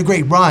had. What a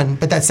great run.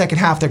 But that second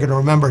half, they're going to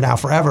remember now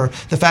forever.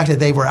 The fact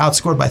that they were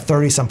outscored by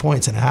 30-some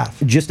points and a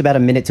half. Just about a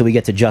minute till we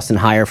get to Justin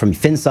Heyer from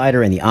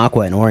Phinsider and the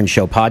Aqua and Orange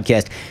Show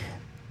podcast.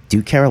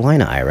 Duke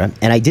Carolina, Ira,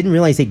 and I didn't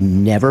realize they'd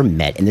never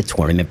met in the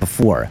tournament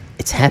before.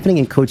 It's happening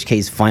in Coach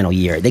K's final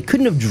year. They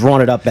couldn't have drawn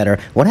it up better.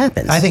 What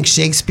happens? I think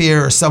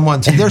Shakespeare or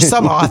someone, there's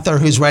some author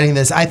who's writing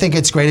this. I think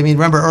it's great. I mean,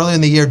 remember earlier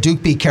in the year,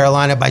 Duke beat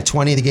Carolina by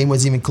 20. The game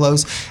wasn't even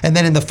close. And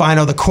then in the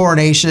final, the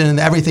coronation and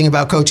everything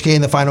about Coach K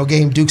in the final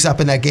game, Duke's up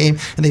in that game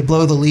and they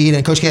blow the lead.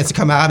 And Coach K has to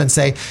come out and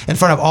say, in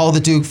front of all the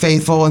Duke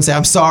faithful, and say,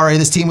 I'm sorry,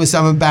 this team was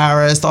so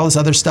embarrassed, all this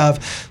other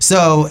stuff.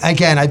 So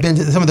again, I've been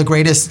to some of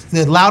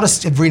the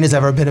loudest arenas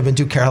I've ever been have been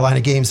Duke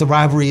Carolina games. The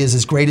rivalry is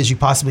as great as you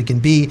possibly can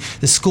be.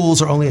 The schools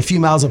are only a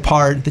few miles apart.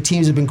 The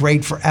teams have been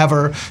great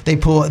forever.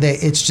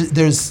 It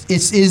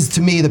is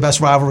to me the best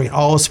rivalry in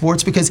all of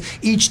sports because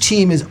each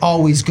team is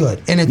always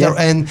good, and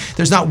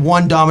there's not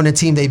one dominant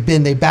team.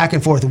 They back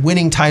and forth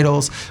winning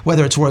titles,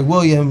 whether it's Roy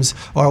Williams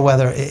or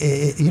whether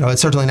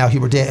it's certainly now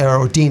Hubert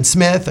or Dean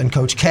Smith and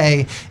Coach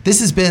K. This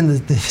has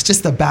been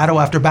just the battle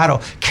after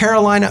battle.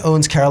 Carolina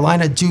owns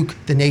Carolina, Duke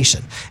the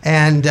nation,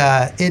 and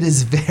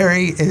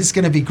it's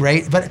going to be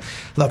great. But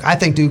look, I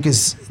think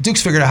Duke's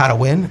figured out how to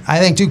win. I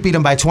think Duke beat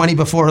them by 20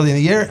 before early in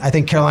the year. I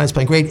think Carolina's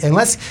playing great.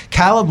 Unless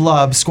Caleb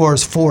Love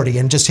scores 40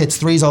 and just hits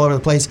threes all over the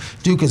place,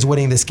 Duke is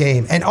winning this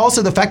game. And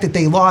also the fact that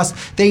they lost,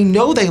 they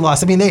know they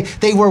lost. I mean,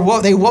 they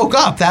woke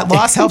up. That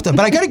loss helped them.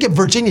 But I got to give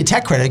Virginia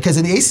Tech credit because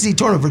in the ACC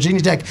tournament,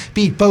 Virginia Tech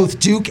beat both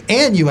Duke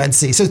and UNC.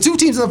 So two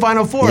teams in the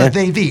Final Four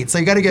they beat. So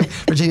you got to give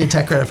Virginia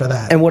Tech credit for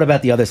that. And what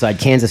about the other side,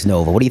 Kansas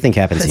Nova? What do you think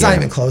happens here? It's not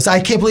even close. I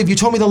can't believe you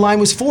told me the line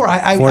was 4.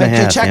 I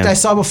checked. I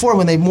saw before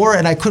when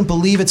and I couldn't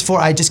believe it's 4.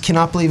 I just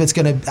cannot believe it's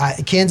going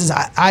to Kansas.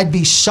 I'd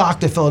be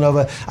shocked if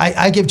Villanova.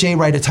 I give Jay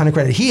Wright a ton of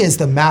credit. He is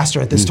the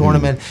master at this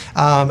tournament.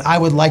 I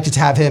would like to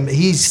have him.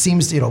 He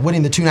seems,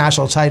 winning the 2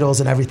 national titles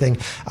and everything,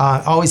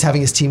 always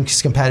having his team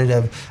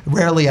competitive,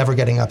 rarely ever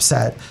getting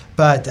upset.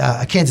 But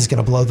Kansas is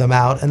going to blow them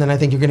out, and then I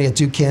think you're going to get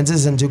Duke,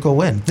 Kansas, and Duke will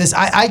win.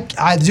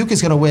 Duke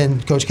is going to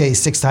win Coach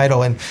K's 6th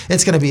title, and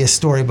it's going to be a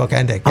storybook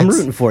ending. I'm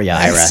rooting for you,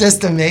 Ira. It's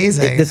just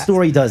amazing. The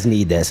story does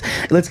need this.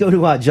 Let's go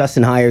to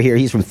Justin Heyer here.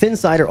 He's from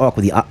Phinsider,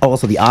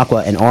 also the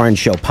Aqua and Orange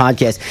Show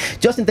podcast.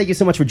 Justin, thank you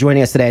so much for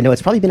joining us today. I know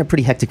it's probably been a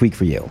pretty hectic week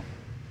for you.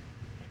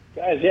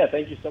 Guys,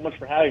 thank you so much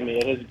for having me.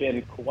 It has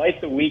been quite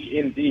the week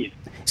indeed.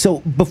 So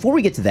before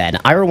we get to that,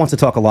 Ira wants to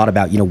talk a lot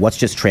about, what's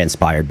just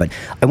transpired, but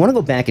I want to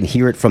go back and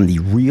hear it from the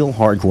real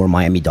hardcore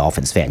Miami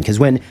Dolphins fan, because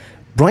when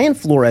Brian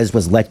Flores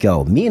was let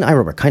go, me and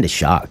Ira were kind of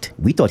shocked.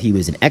 We thought he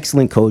was an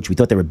excellent coach. We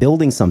thought they were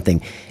building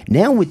something.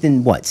 Now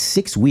within,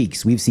 6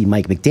 weeks, we've seen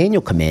Mike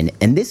McDaniel come in,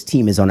 and this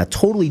team is on a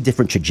totally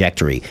different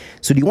trajectory.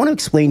 So do you want to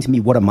explain to me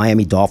what a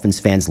Miami Dolphins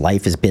fan's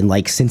life has been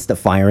like since the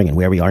firing and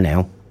where we are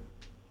now?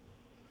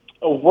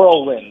 A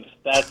whirlwind.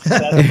 That's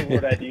the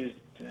word I'd use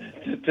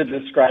to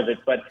describe it.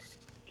 But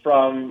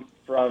from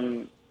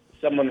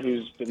someone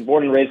who's been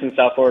born and raised in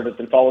South Florida, has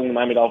been following the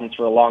Miami Dolphins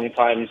for a long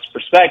time's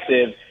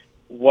perspective,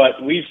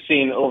 what we've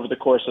seen over the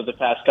course of the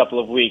past couple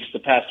of weeks, the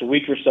past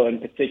week or so in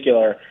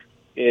particular,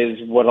 is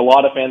what a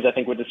lot of fans, I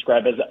think, would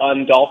describe as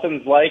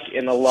un-Dolphins-like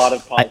in a lot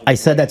of positive I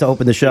said that to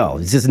open the show.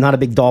 This is not a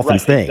big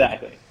Dolphins thing.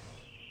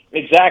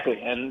 Exactly.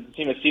 And the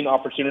team has seen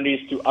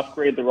opportunities to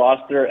upgrade the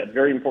roster at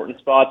very important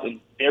spots in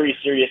very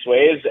serious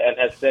ways and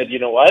has said, you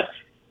know what,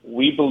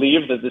 we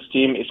believe that this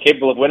team is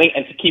capable of winning,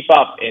 and to keep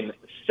up in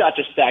such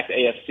a stacked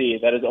AFC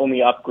that is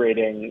only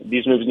upgrading,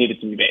 these moves needed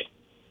to be made.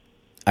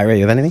 Ira,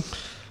 you have anything?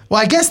 Well,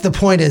 I guess the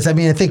point is, I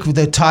think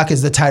the talk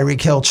is the Tyreek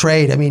Hill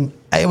trade.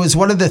 It was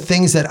one of the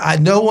things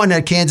that no one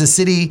at Kansas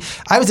City,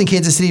 I was in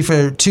Kansas City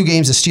for 2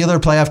 games, the Steeler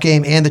playoff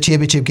game and the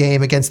championship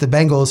game against the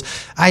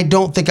Bengals. I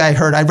don't think I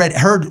heard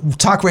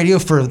talk radio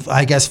for,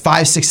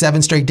 5, 6,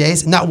 7 straight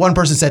days. Not one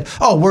person said,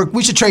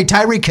 we should trade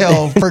Tyreek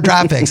Hill for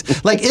draft picks.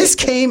 This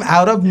came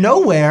out of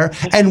nowhere.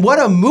 And what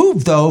a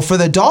move, though, for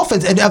the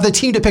Dolphins, and of the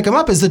team to pick him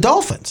up is the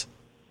Dolphins.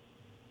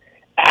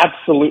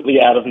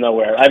 Absolutely out of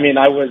nowhere. I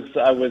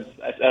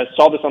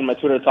saw this on my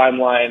Twitter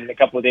timeline a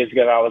couple of days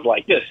ago, and I was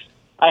like, this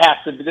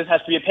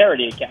has to be a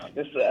parody account.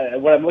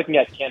 What I'm looking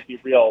at can't be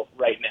real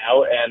right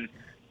now. And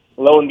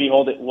lo and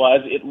behold, it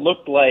was. It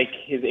looked like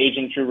his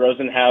agent, Drew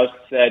Rosenhaus,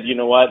 said, you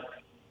know what,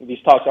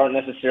 these talks aren't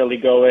necessarily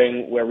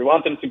going where we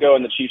want them to go.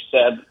 And the Chiefs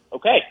said,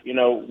 okay,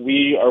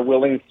 we are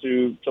willing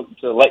to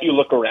let you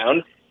look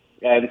around.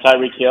 And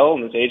Tyreek Hill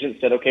and his agent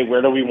said, okay,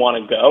 where do we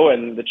want to go?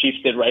 And the Chiefs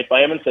did right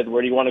by him and said,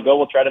 where do you want to go?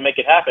 We'll try to make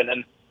it happen.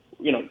 And,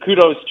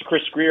 kudos to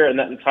Chris Grier and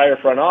that entire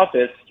front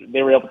office.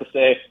 They were able to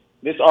say,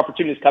 this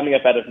opportunity is coming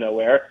up out of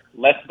nowhere.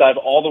 Let's dive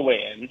all the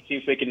way in, see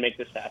if we can make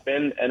this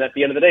happen. And at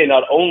the end of the day,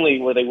 not only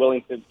were they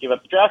willing to give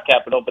up the draft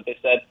capital, but they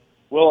said,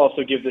 we'll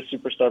also give this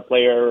superstar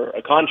player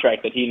a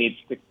contract that he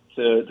needs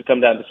to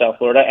come down to South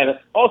Florida. And it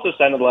also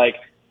sounded like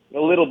a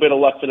little bit of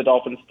luck for the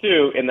Dolphins,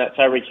 too, in that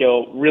Tyreek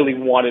Hill really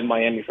wanted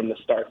Miami from the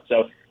start.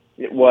 So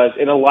it was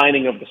an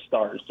aligning of the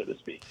stars, so to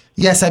speak.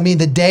 Yes,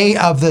 the day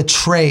of the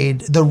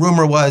trade, the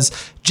rumor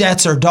was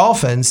Jets or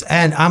Dolphins.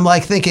 And I'm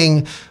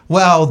thinking,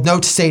 well, no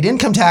state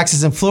income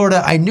taxes in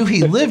Florida. I knew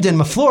he lived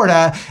in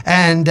Florida,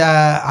 and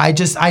I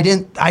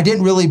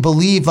didn't really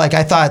believe. Like,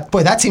 I thought,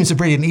 boy, that seems to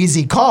be an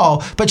easy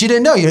call. But you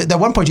didn't know. At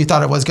one point, you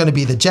thought it was going to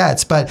be the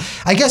Jets. But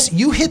I guess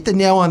you hit the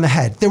nail on the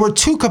head. There were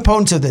two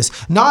components of this.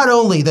 Not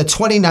only the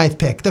 29th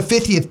pick, the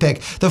 50th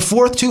pick, the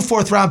two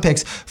fourth-round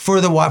picks for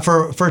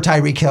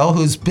Tyreek Hill,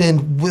 who's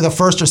been the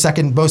first or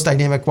second most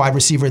dynamic wide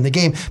receiver in the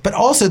game, but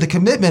also the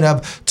commitment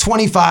of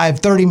 25,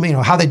 30,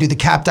 how they do the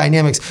cap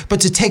dynamics, but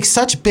to take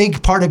such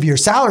big part of your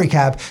salary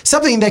cap,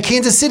 something that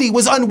Kansas City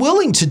was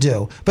unwilling to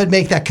do, but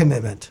make that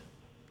commitment.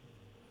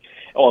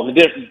 Well, the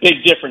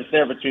big difference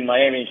there between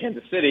Miami and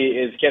Kansas City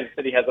is Kansas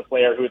City has a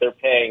player who they're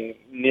paying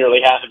nearly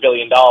 $500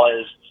 million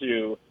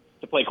to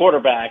play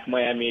quarterback.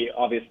 Miami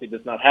obviously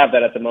does not have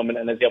that at the moment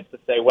and is able to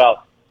say,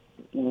 well,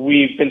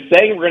 we've been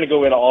saying we're going to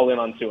go all in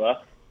on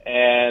Tua,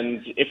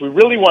 and if we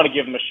really want to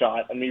give him a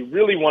shot and we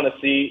really want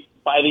to see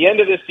by the end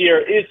of this year,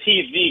 is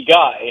he the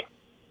guy?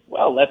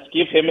 Well, let's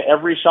give him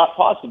every shot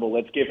possible.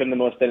 Let's give him the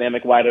most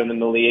dynamic wide open in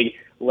the league.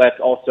 Let's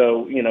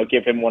also,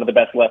 give him one of the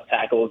best left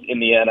tackles in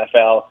the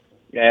NFL.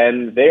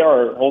 And they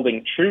are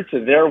holding true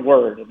to their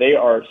word. They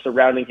are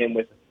surrounding him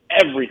with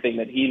everything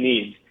that he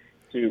needs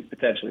to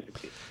potentially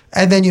succeed.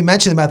 And then you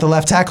mentioned about the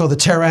left tackle, the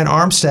Terran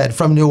Armstead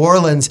from New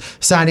Orleans,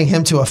 signing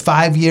him to a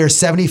 5-year,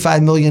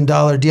 $75 million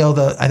deal,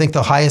 I think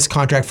the highest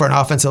contract for an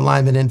offensive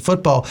lineman in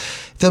football.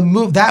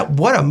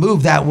 What a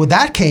move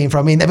that came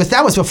from. I mean,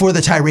 that was before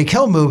the Tyreek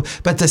Hill move,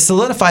 but to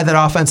solidify that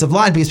offensive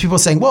line, because people are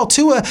saying, well,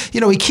 Tua,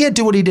 he can't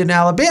do what he did in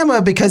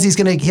Alabama because he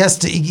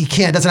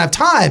doesn't have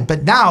time.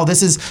 But now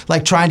this is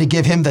like trying to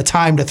give him the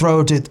time to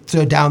throw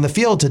down the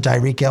field to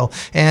Tyreek Hill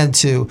and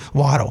to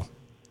Waddle.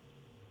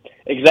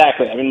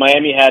 Exactly. I mean,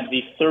 Miami had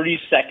the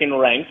 32nd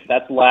ranked,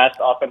 that's last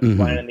offensive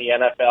line in the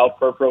NFL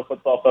per Pro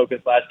Football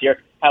Focus last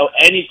year. How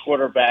any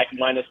quarterback,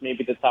 minus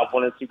maybe the top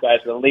one or two guys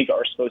in the league,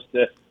 are supposed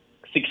to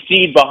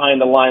succeed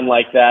behind a line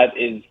like that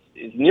is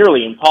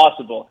nearly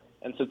impossible.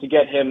 And so to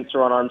get him,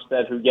 Terran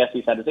Armstead, who, yes,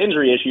 he's had his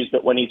injury issues,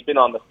 but when he's been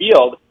on the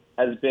field,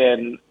 has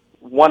been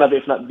one of,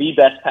 if not the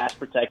best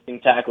pass-protecting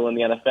tackle in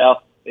the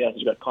NFL. They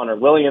also got Connor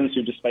Williams,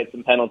 who, despite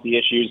some penalty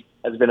issues,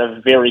 has been a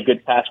very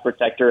good pass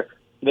protector.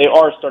 They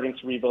are starting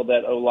to rebuild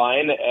that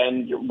O-line,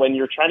 and when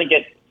you're trying to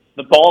get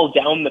the ball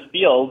down the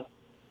field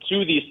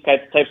to these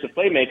types of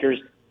playmakers,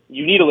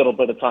 you need a little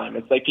bit of time.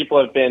 It's like people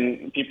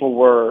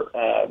were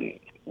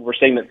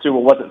saying that Tua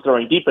wasn't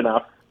throwing deep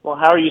enough. Well,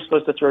 how are you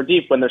supposed to throw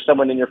deep when there's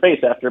someone in your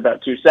face after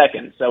about 2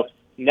 seconds? So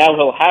now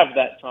he'll have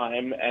that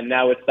time, and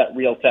now it's that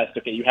real test.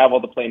 Okay, you have all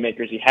the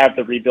playmakers, you have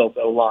the rebuilt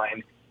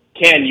O-line.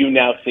 Can you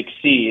now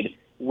succeed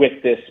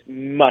with this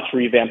much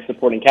revamped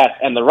supporting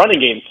cast and the running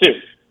game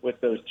too, with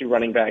those two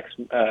running backs,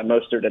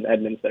 Mostert and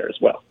Edmonds there as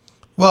well?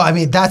 Well, I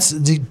mean, that's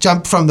the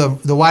jump from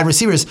the wide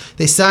receivers.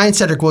 They signed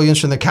Cedric Williams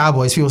from the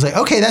Cowboys. People say,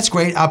 okay, that's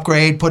great,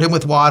 upgrade, put him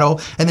with Waddle.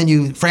 And then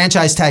you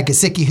franchise tag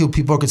Gesicki, who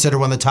people consider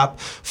one of the top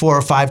 4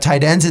 or 5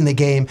 tight ends in the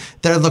game.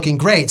 They're looking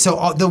great.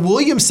 So the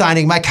Williams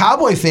signing, my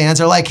Cowboy fans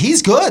are like,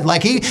 he's good.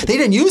 Like, they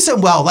didn't use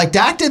him well. Like,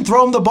 Dak didn't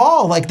throw him the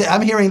ball. Like,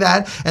 I'm hearing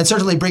that. And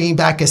certainly bringing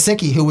back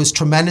Gesicki, who was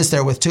tremendous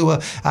there with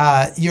Tua.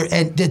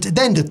 And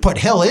then to put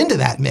Hill into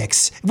that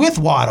mix with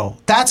Waddle,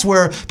 that's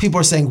where people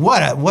are saying,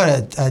 what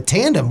a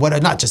tandem.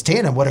 Not just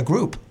tandem, what a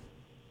group.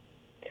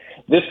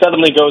 This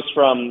suddenly goes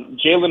from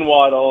Jalen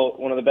Waddle,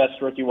 one of the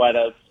best rookie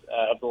wideouts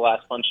of the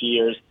last bunch of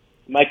years,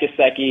 Mike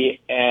Gesicki,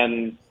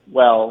 and,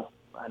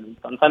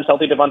 sometimes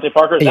healthy Devontae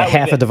Parker. Yeah,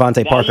 half of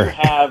Devontae Parker. You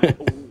have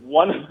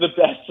one of the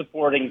best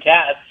supporting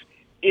casts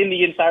in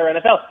the entire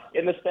NFL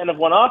in the span of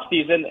one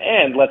offseason,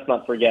 and let's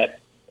not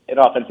forget an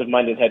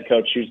offensive-minded head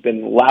coach who's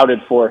been lauded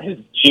for his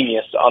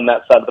genius on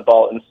that side of the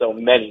ball in so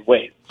many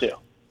ways, too.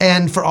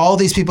 And for all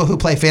these people who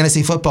play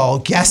fantasy football,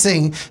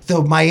 guessing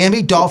the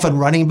Miami Dolphin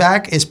running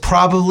back is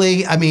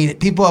probably,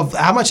 people have,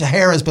 how much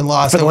hair has been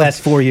lost for the last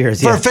 4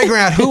 years for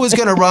figuring out who is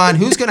going to run,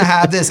 who's going to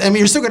have this.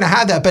 You're still going to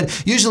have that,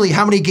 but usually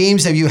how many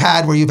games have you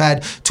had where you've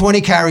had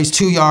 20 carries,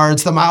 2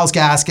 yards, the Myles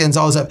Gaskins,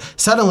 all this stuff.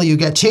 Suddenly you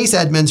get Chase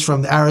Edmonds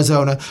from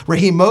Arizona,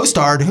 Raheem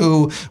Mostert,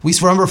 who we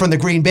remember from the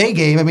Green Bay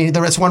game.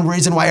 That's one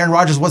reason why Aaron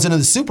Rodgers wasn't in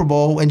the Super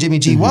Bowl when Jimmy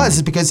G was,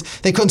 is because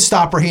they couldn't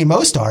stop Raheem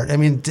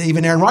Mostert.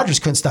 Even Aaron Rodgers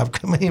couldn't stop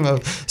him.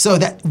 So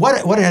that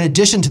what an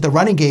addition to the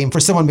running game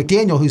for someone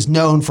McDaniel who's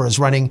known for his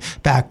running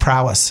back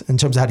prowess in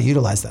terms of how to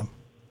utilize them.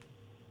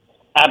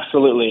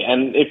 Absolutely,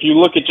 and if you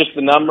look at just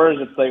the numbers,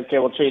 it's like, okay,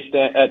 well,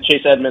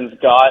 Chase Edmonds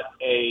got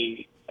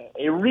a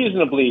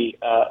reasonably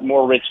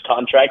more rich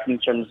contract in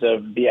terms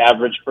of the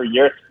average per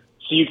year.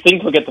 So you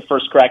think he'll get the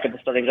first crack at the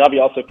starting job. He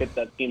also fits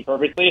that team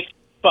perfectly.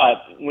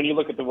 But when you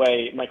look at the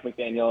way Mike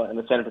McDaniel and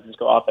the San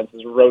Francisco offense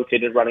has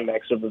rotated running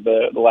backs over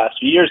the last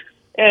few years,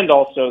 and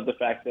also the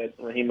fact that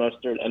Raheem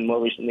Mostert and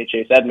more recently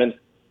Chase Edmonds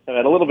have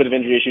had a little bit of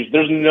injury issues,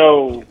 there's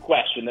no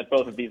question that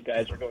both of these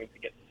guys are going to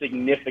get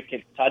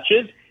significant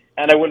touches.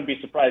 And I wouldn't be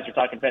surprised, you're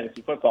talking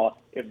fantasy football,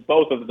 if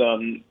both of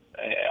them,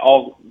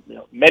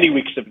 many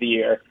weeks of the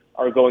year,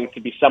 are going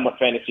to be somewhat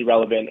fantasy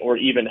relevant or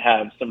even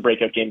have some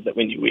breakout games that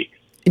win you weeks.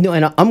 No,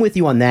 and I'm with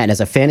you on that. And as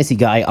a fantasy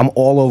guy, I'm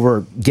all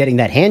over getting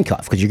that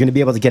handcuff because you're going to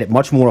be able to get it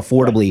much more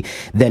affordably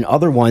than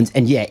other ones.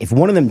 And yeah, if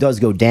one of them does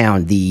go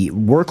down, the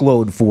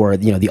workload for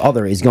the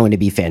other is going to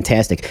be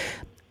fantastic.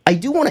 I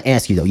do want to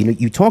ask you though.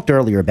 You talked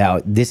earlier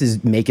about this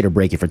is make it or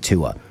break it for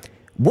Tua.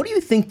 What do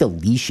you think the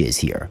leash is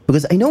here?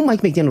 Because I know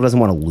Mike McDaniel doesn't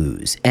want to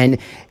lose. And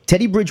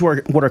Teddy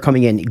Bridgewater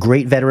coming in,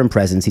 great veteran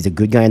presence. He's a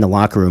good guy in the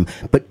locker room.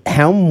 But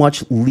how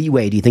much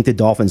leeway do you think the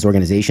Dolphins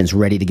organization is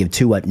ready to give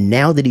Tua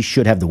now that he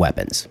should have the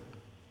weapons?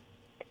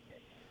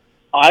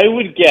 I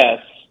would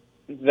guess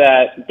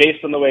that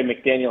based on the way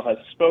McDaniel has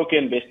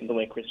spoken, based on the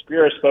way Chris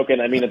Grier has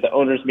spoken, I mean, at the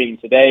owners' meeting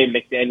today,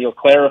 McDaniel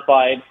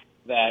clarified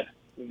that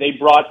they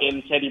brought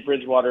in Teddy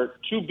Bridgewater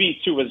to be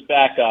Tua's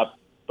backup.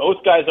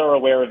 Both guys are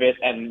aware of it,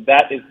 and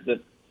that is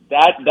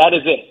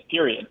it,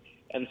 period.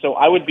 And so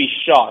I would be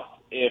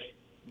shocked if,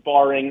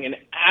 barring an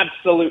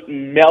absolute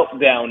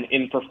meltdown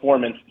in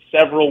performance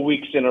several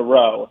weeks in a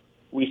row,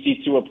 we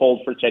see Tua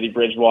pulled for Teddy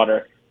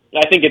Bridgewater.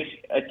 I think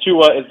it's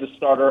Tua is the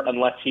starter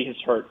unless he is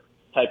hurt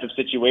type of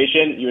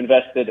situation. You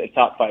invested a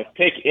top 5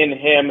 pick in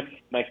him.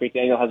 Mike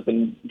McDaniel has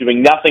been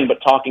doing nothing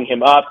but talking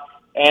him up,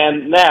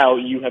 and now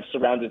you have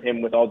surrounded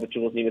him with all the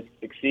tools needed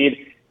to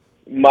succeed.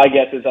 My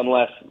guess is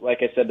unless, like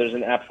I said, there's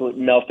an absolute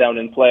meltdown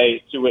in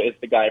play, Tua is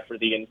the guy for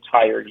the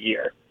entire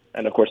year.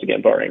 And of course,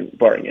 again,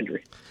 barring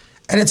injury.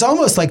 And it's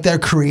almost like they're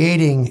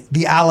creating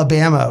the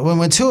Alabama.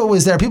 When Tua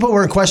was there, people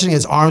weren't questioning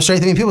his arm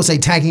strength. I mean, people say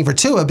tanking for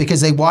Tua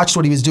because they watched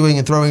what he was doing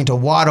and throwing to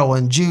Waddle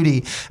and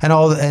Judy and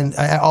all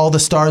the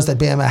stars that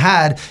Bama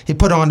had. He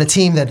put on a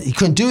team that he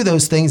couldn't do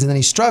those things, and then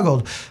he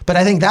struggled. But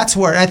I think that's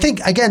where, and I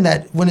think, again,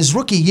 that when his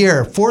rookie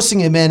year,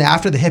 forcing him in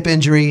after the hip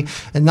injury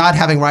and not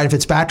having Ryan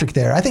Fitzpatrick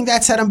there, I think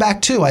that set him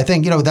back too. I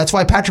think, that's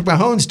why Patrick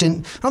Mahomes I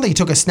don't think he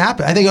took a snap.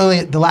 I think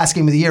only the last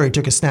game of the year he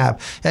took a snap.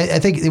 I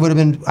think it would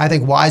have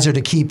been, wiser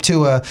to keep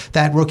Tua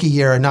that rookie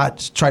year and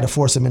not try to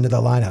force him into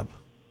the lineup.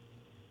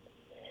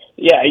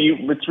 Yeah,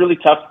 it's really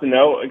tough to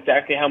know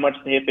exactly how much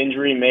the hip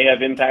injury may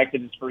have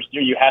impacted his first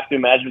year. You have to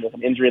imagine with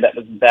an injury that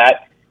was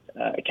that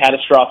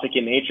catastrophic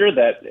in nature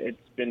that it's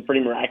been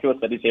pretty miraculous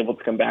that he's able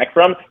to come back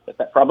from,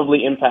 that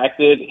probably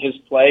impacted his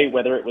play,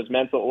 whether it was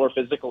mental or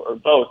physical or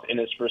both in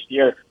his first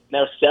year.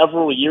 Now,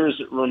 several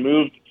years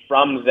removed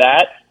from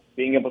that,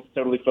 being able to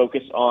totally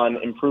focus on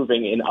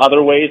improving in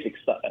other ways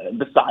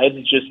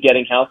besides just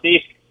getting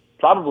healthy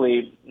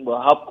probably will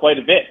help quite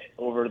a bit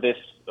over this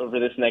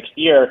next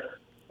year,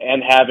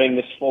 and having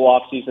this full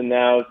off season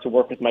now to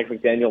work with Mike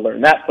McDaniel,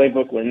 learn that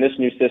playbook, learn this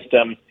new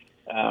system,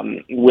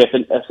 with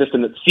a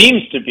system that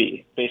seems to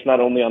be based not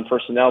only on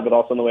personnel but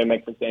also on the way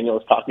Mike McDaniel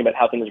is talking about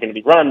how things are going to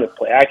be run with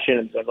play action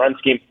and the run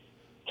scheme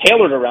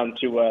tailored around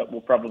Tua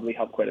will probably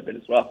help quite a bit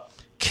as well.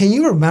 Can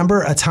you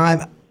remember a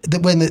time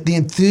when the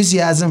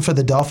enthusiasm for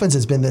the Dolphins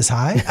has been this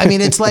high? I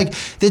mean, it's like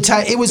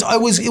it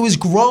was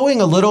growing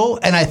a little,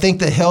 and I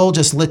think the Hill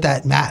just lit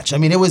that match. I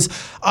mean, it was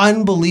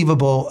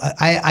unbelievable.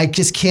 I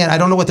just can't. I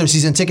don't know what their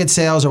season ticket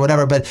sales or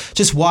whatever, but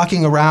just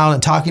walking around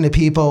and talking to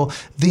people,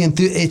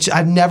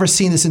 I've never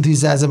seen this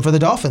enthusiasm for the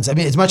Dolphins. I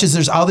mean, as much as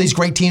there's all these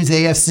great teams,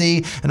 the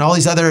AFC and all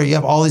these other, you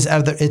have all these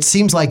other. It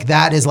seems like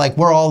that is like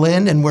we're all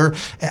in, and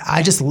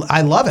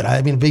I love it.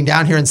 I mean, being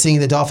down here and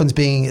seeing the Dolphins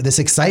being this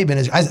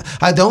excitement.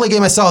 The only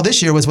game I saw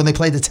this year was when they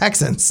played the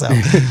Texans. So.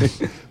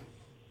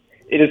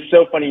 It is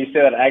so funny you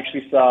say that. I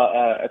actually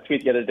saw a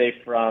tweet the other day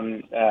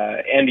from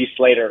Andy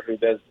Slater, who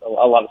does a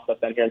lot of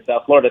stuff down here in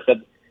South Florida,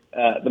 said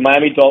the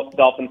Miami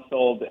Dolphins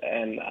sold,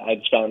 and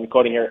I'm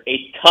quoting here,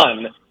 a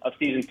ton of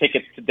season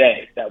tickets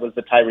today. That was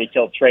the Tyreek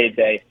Hill trade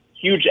day.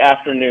 Huge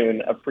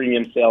afternoon of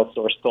premium sales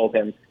source told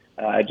him.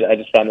 I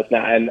just found this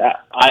now, and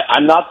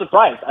I'm not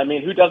surprised. I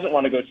mean, who doesn't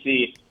want to go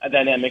see a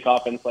dynamic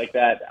offense like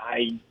that?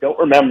 I don't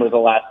remember the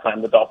last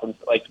time the Dolphins,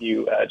 like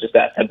you just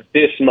asked, had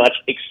this much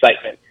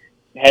excitement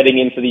heading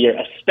into the year,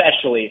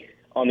 especially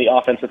on the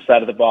offensive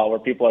side of the ball, where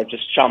people are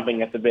just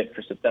chomping at the bit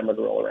for September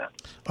to roll around.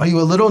 Are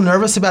you a little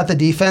nervous about the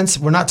defense?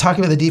 We're not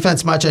talking about the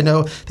defense much. I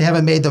know they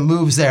haven't made the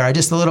moves there. I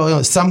just a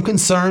little, some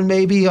concern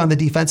maybe on the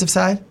defensive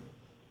side?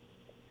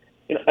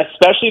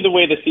 Especially the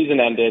way the season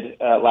ended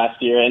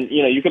last year, and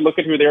you could look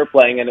at who they were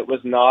playing, and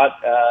it's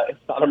not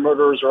a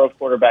murderer's row of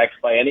quarterbacks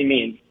by any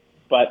means.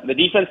 But the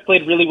defense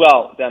played really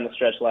well down the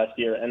stretch last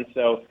year, and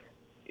so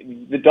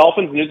the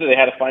Dolphins knew that they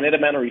had a finite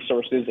amount of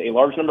resources, a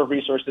large number of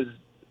resources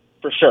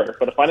for sure,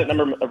 but a finite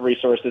number of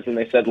resources, and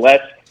they said,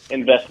 let's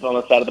invest on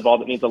the side of the ball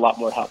that needs a lot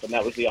more help, and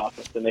that was the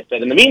offense. And they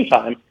said, in the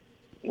meantime,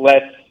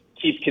 let's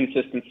keep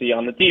consistency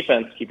on the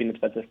defense, keeping the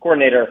defensive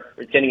coordinator,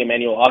 retaining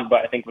Emmanuel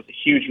Ogbah, I think was a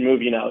huge move.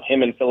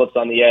 Him and Phillips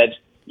on the edge.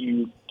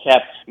 You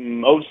kept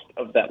most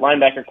of that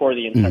linebacker core,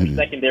 the entire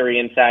secondary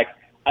intact.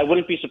 I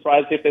wouldn't be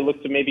surprised if they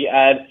look to maybe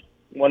add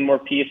one more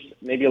piece,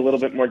 maybe a little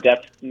bit more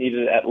depth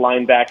needed at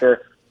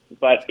linebacker.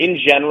 But in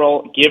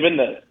general, given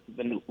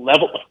the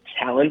level of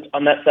talent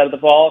on that side of the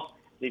ball,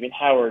 Xavier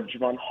Howard,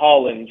 Javon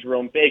Holland,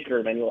 Jerome Baker,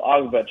 Emmanuel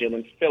Ogbah,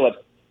 Jalen Phillips,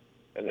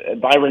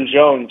 Byron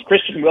Jones,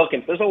 Christian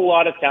Wilkins, there's a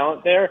lot of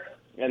talent there.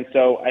 And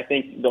so I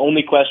think the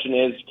only question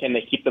is, can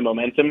they keep the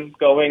momentum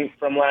going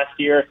from last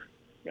year?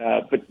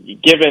 But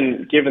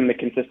given the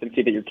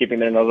consistency that you're keeping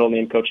there, not only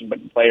in coaching but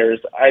in players,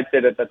 I'd say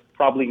that that's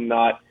probably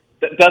not.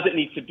 That doesn't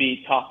need to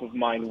be top of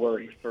mind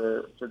worry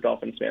for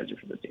Dolphins fans or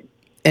for the team.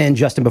 And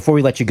Justin, before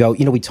we let you go,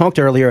 we talked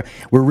earlier,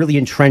 we're really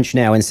entrenched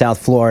now in South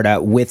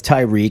Florida with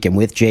Tyreek and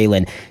with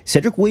Jalen.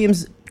 Cedric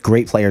Williams,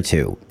 great player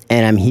too.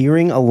 And I'm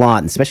hearing a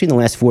lot, especially in the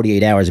last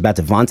 48 hours, about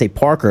Devontae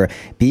Parker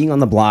being on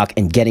the block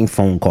and getting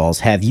phone calls.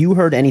 Have you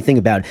heard anything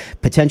about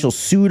potential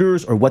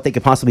suitors or what they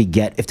could possibly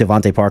get if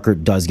Devontae Parker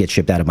does get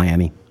shipped out of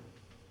Miami?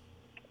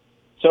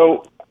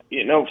 So,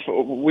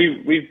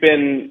 we've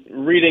been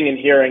reading and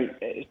hearing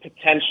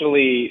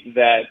potentially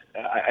that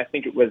I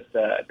think it was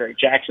Derek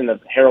Jackson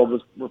of the Herald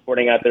was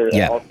reporting out there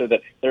also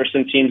that there are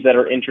some teams that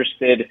are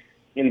interested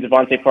in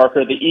Devontae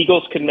Parker. The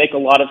Eagles could make a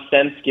lot of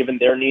sense given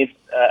their needs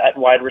at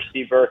wide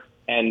receiver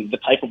and the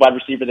type of wide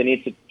receiver they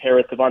need to pair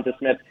with Devonta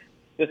Smith.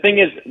 The thing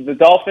is, the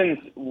Dolphins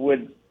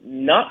would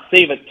not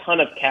save a ton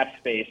of cap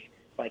space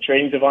by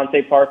trading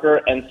Devontae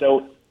Parker, and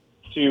so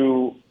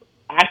to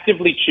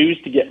actively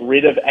choose to get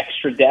rid of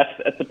extra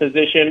depth at the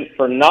position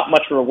for not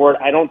much reward,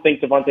 I don't think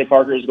Devontae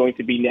Parker is going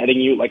to be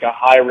netting you like a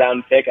high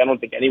round pick. I don't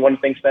think anyone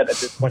thinks that at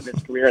this point in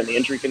his career and the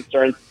injury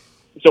concerns.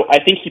 So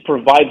I think he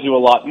provides you a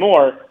lot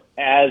more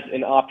as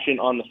an option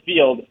on the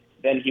field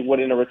than he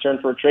would in a return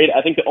for a trade.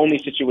 I think the only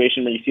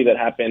situation where you see that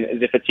happen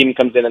is if a team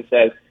comes in and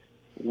says,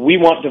 we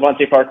want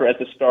Devontae Parker as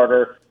the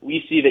starter.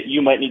 We see that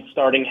you might need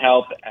starting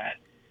help at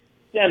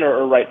center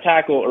or right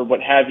tackle or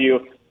what have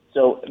you.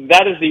 So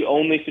that is the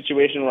only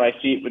situation where I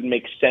see it would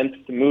make sense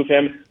to move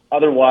him.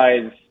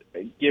 Otherwise,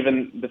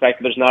 given the fact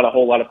that there's not a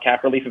whole lot of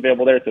cap relief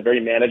available there, it's a very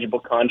manageable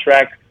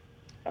contract,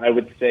 I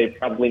would say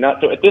probably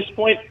not. So at this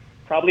point,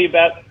 probably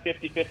about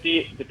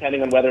 50-50,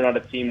 depending on whether or not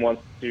a team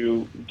wants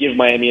to give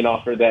Miami an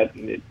offer that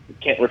it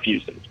can't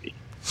refuse, so to speak.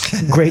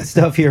 Great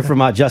stuff here from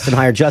Justin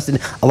Heyer. Justin,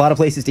 a lot of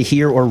places to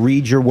hear or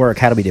read your work.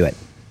 How do we do it?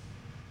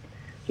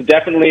 So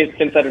definitely it's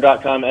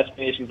Phinsider.com,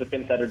 SBNation's at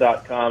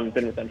Phinsider.com.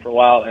 Been with them for a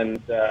while,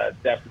 and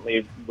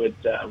definitely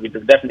we'd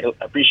definitely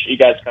appreciate you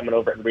guys coming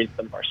over and reading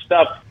some of our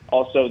stuff.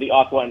 Also, the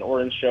Aqua and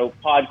Orange Show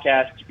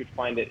podcast, you could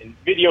find it in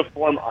video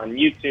form on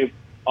YouTube,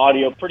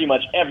 audio, pretty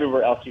much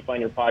everywhere else you find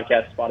your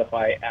podcast,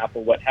 Spotify,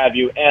 Apple, what have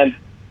you. And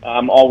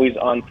I'm always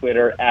on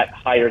Twitter at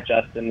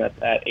HiyerJustin.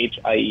 That's at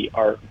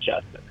HIER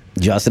Justin.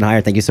 Justin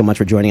Heyer, thank you so much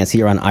for joining us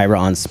here on Ira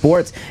on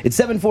Sports. It's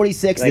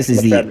 7:46. Thanks This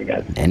is for having me,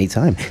 guys.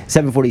 Anytime.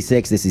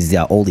 7:46. This is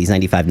Oldies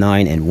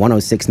 95.9 and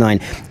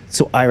 106.9.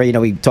 So Ira,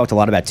 we talked a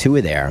lot about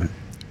Tua there.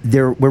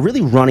 We're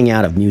really running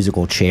out of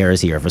musical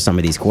chairs here for some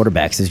of these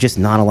quarterbacks. There's just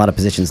not a lot of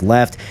positions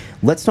left.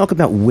 Let's talk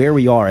about where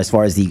we are as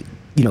far as the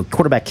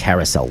quarterback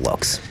carousel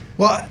looks.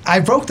 Well, I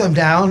broke them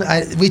down.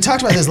 We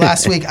talked about this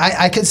last week.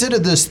 I consider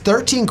there's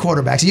 13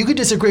 quarterbacks. You could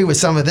disagree with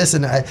some of this,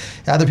 and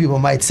other people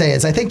might say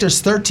is I think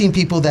there's 13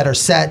 people that are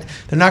set.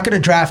 They're not going to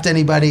draft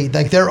anybody.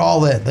 Like, they're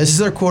all in. This is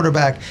their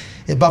quarterback.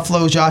 In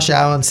Buffalo, Josh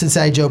Allen.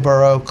 Cincinnati, Joe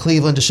Burrow.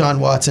 Cleveland, Deshaun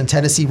Watson.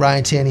 Tennessee,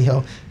 Ryan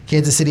Tannehill.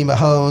 Kansas City,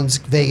 Mahomes.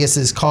 Vegas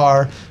is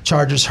Carr.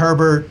 Chargers,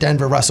 Herbert.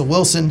 Denver, Russell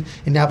Wilson.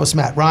 Indianapolis,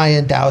 Matt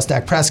Ryan. Dallas,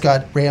 Dak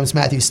Prescott. Rams,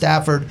 Matthew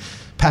Stafford.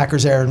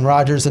 Packers, Aaron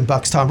Rodgers, and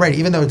Bucks, Tom Brady.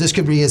 Even though this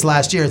could be his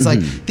last year, it's like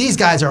these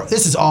guys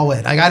this is all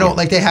in. Like, I don't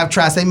like they have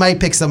trust. They might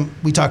pick some.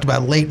 We talked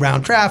about a late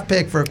round draft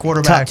pick for a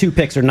quarterback. Top two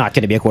picks are not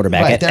going to be a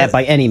quarterback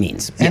by any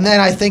means. And then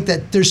I think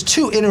that there's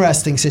two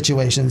interesting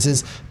situations: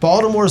 is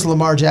Baltimore's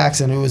Lamar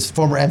Jackson, who was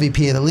former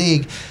MVP of the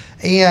league,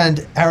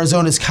 and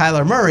Arizona's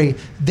Kyler Murray.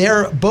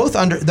 They're both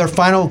under their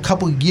final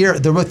couple year.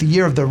 They're both the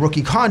year of their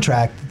rookie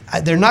contract.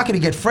 They're not going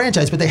to get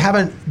franchised, but they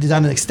haven't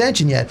done an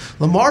extension yet.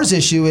 Lamar's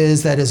issue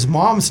is that his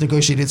mom's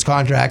negotiated his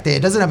contract.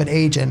 It doesn't have an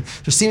agent.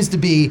 There seems to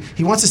be,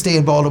 he wants to stay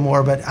in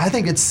Baltimore, but I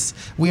think it's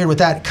weird with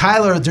that.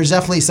 Kyler, there's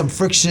definitely some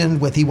friction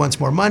with he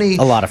wants more money.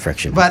 A lot of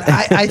friction. But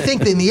I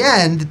think that in the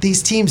end,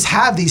 these teams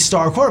have these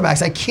star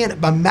quarterbacks. I can't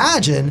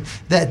imagine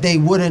that they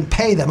wouldn't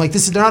pay them. Like,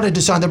 they're not a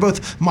Deshaun. They're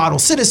both model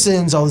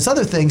citizens, all this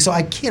other thing. So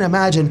I can't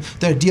imagine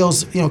their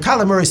deals.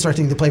 Kyler Murray's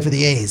starting to play for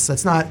the A's.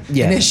 That's not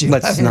an issue.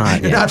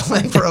 You're not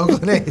playing for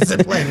Oakland A's.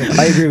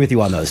 I agree with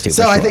you on those two.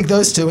 So I think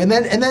those two, and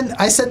then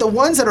I said the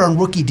ones that are on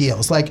rookie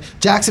deals, like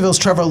Jacksonville's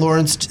Trevor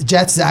Lawrence,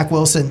 Jets Zach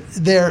Wilson.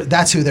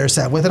 That's who they're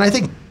set with, and I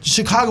think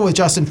Chicago with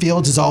Justin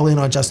Fields is all in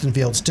on Justin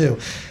Fields too.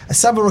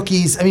 Some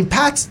rookies,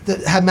 Pats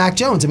that have Mac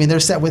Jones. They're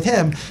set with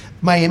him.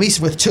 Miami's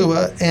with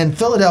Tua, and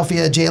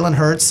Philadelphia, Jalen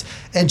Hurts,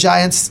 and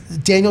Giants,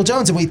 Daniel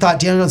Jones. And we thought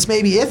Daniel Jones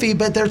may be iffy,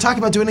 but they're talking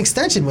about doing an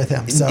extension with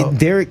him. So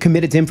they're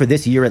committed to him for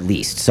this year at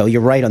least. So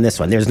you're right on this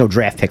one. There's no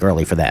draft pick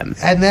early for them.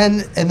 And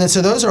then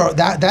so those are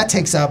that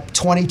takes up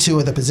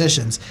 22 of the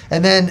positions.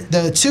 And then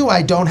the two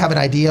I don't have an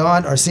idea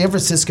on are San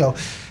Francisco,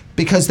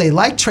 because they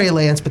like Trey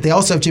Lance, but they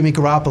also have Jimmy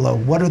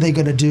Garoppolo. What are they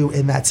going to do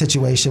in that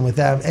situation with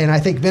them? And I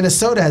think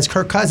Minnesota has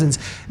Kirk Cousins.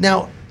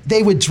 Now,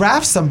 they would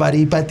draft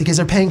somebody, but because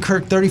they're paying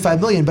Kirk $35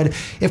 million. But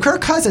if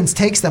Kirk Cousins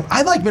takes them,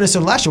 I like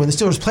Minnesota last year when the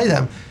Steelers play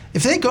them.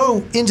 If they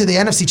go into the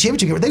NFC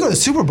Championship game, if they go to the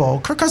Super Bowl,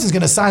 Kirk Cousins is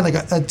going to sign like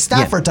a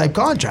Stafford-type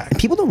contract. And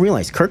people don't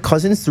realize Kirk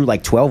Cousins, through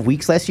like 12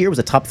 weeks last year, was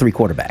a top 3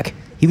 quarterback.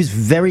 He was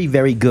very,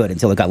 very good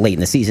until it got late in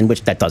the season,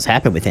 which that does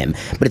happen with him.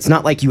 But it's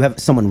not like you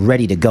have someone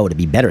ready to go to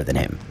be better than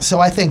him.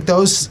 So I think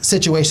those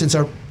situations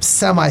are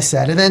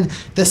semi-set. And then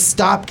the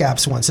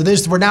stopgaps one. So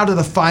we're now to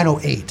the final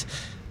 8.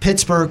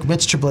 Pittsburgh,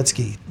 Mitch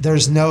Trubisky.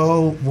 There's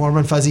no warm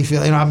and fuzzy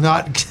feeling. I'm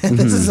not.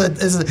 This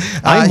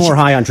is I'm more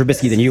high on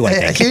Trubisky than you, I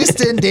think.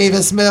 Houston,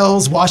 Davis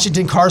Mills.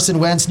 Washington, Carson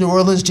Wentz. New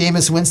Orleans,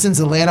 Jameis Winston.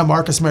 Atlanta,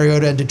 Marcus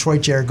Mariota. And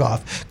Detroit, Jared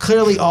Goff.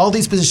 Clearly, all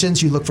these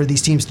positions, you look for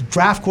these teams to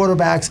draft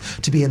quarterbacks,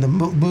 to be in the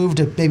move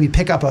to maybe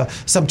pick up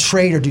some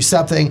trade or do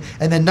something,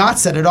 and then not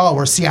set at all,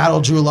 where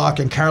Seattle, Drew Lock,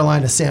 and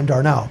Carolina, Sam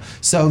Darnold.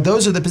 So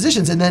those are the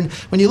positions. And then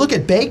when you look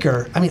at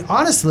Baker, I mean,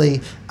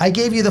 honestly, I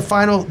gave you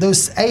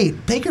those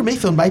 8. Baker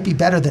Mayfield might be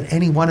better than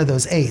any one of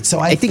those 8. So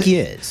I think he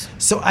is.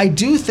 So I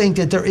do think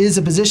that there is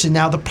a position.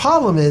 Now the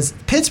problem is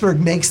Pittsburgh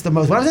makes the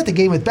most. When I was at the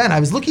game with Ben, I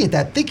was looking at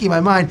that, thinking in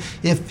my mind,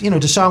 if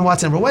Deshaun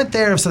Watson never went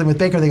there, if something with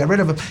Baker, they got rid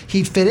of him,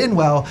 he'd fit in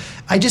well.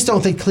 I just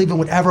don't think Cleveland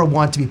would ever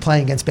want to be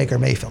playing against Baker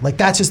Mayfield. Like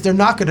that's just, they're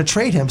not going to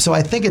trade him. So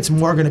I think it's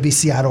more going to be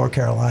Seattle or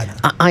Carolina.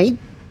 I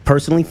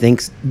personally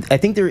think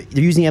they're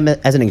using him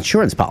as an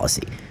insurance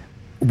policy.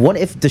 What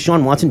if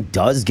Deshaun Watson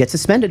does get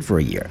suspended for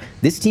a year?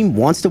 This team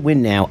wants to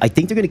win now. I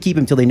think they're going to keep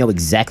him until they know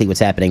exactly what's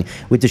happening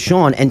with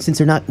Deshaun. And since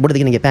they're not, what are they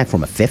going to get back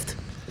from? A 5th,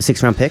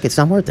 6th-round pick? It's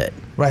not worth it.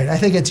 Right. I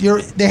think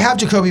they have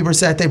Jacoby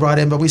Brissett they brought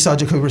in, but we saw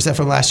Jacoby Brissett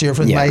from last year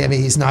from Miami.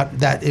 He's not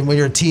that. And when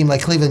you're a team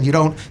like Cleveland,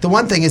 the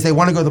one thing is they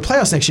want to go to the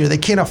playoffs next year. They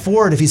can't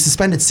afford, if he's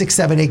suspended 6,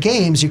 7, 8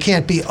 games, you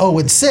can't be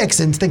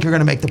 0-6 and think you're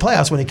going to make the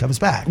playoffs when he comes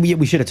back.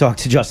 We should have talked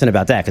to Justin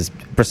about that because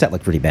Brissett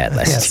looked pretty bad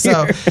last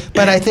year.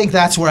 But I think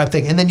that's where I'm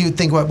thinking. And then you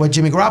think what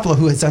Jimmy Garoppolo,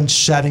 who has done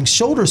having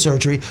shoulder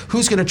surgery,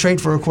 who's going to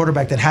trade for a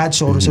quarterback that had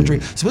shoulder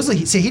surgery?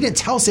 Supposedly, he didn't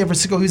tell San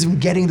Francisco he was even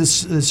getting the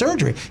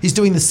surgery. He's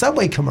doing the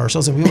Subway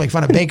commercials, and we make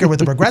fun of Baker with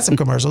the Progressive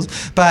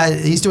commercials, but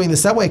he's doing the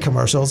Subway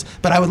commercials.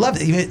 But I would love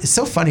it. It's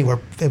so funny where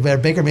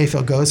Baker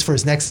Mayfield goes for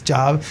his next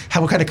job,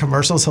 what kind of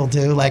commercials he'll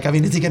do. Like, I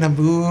mean, is he going to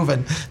move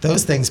and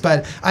those things?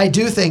 But I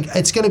do think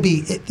it's going to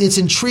be, it's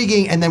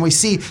intriguing. And then we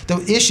see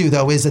the issue,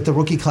 though, is that the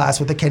rookie class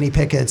with the Kenny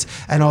Pickett's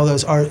and all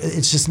those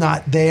it's just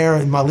not there.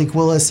 And Malik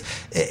Willis,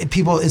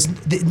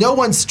 no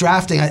one's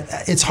drafting.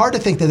 It's hard to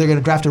think that they're going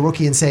to draft a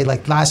rookie and say,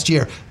 like last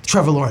year,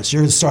 Trevor Lawrence,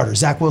 you're the starter.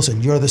 Zach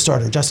Wilson, you're the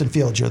starter. Justin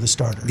Fields, you're the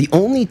starter. The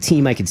only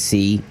team I could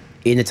see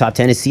in the top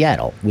 10 is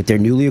Seattle, with their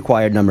newly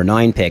acquired number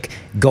 9 pick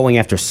going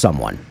after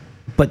someone.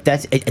 But I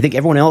think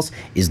everyone else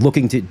is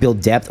looking to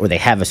build depth, or they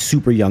have a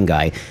super young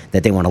guy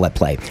that they want to let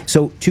play.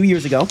 So 2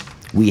 years ago,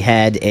 we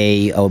had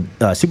a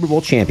Super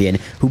Bowl champion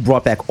who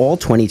brought back all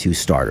 22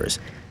 starters.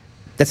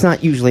 That's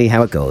not usually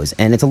how it goes,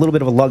 and it's a little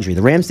bit of a luxury.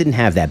 The Rams didn't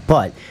have that,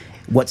 but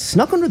what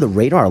snuck under the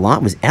radar a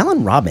lot was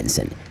Allen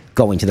Robinson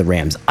going to the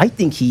Rams. I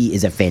think he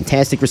is a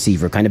fantastic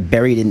receiver, kind of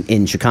buried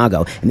in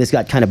Chicago, and this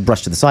got kind of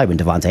brushed to the side when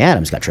Devontae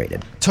Adams got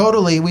traded.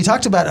 Totally. We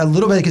talked about it a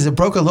little bit because it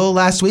broke a little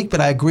last week,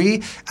 but I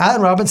agree.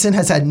 Allen Robinson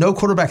has had no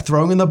quarterback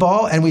throwing in the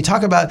ball, and we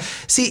talk about,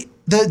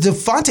 the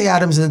Devontae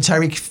Adams and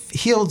Tyreek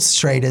Hill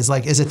trade is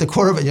like, is it the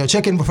quarterback,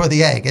 chicken before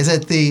the egg? Is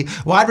it the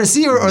wide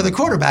receiver or the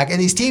quarterback?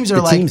 And these teams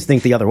are teams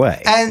think the other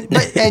way.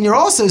 And you're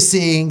also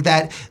seeing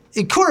that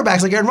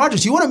quarterbacks like Aaron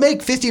Rodgers, you want to make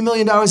 $50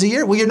 million a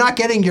year? Well, you're not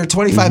getting your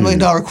 $25 million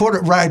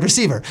wide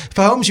receiver.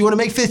 Mahomes, you want to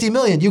make $50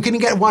 million. You can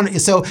get one.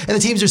 So, and the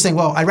teams are saying,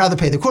 well, I'd rather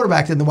pay the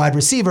quarterback than the wide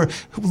receiver.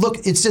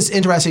 Look, it's just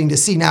interesting to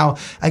see. Now,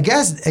 I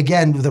guess,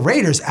 again, with the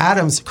Raiders,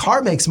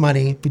 Carr makes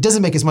money. He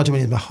doesn't make as much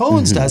money as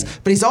Mahomes does,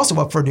 but he's also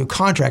up for a new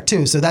contract,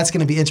 too. So that's going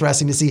to be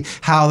interesting to see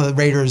how the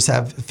Raiders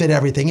have fit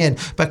everything in.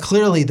 But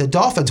clearly, the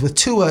Dolphins, with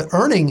Tua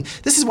earning,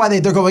 this is why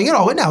they're going in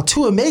all in now.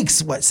 Tua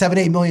makes,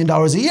 $7-8 million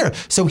a year.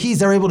 So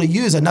they're able to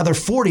use another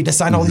 40 to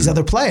sign all these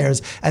other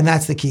players, and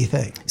that's the key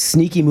thing.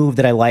 Sneaky move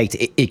that I liked,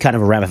 it kind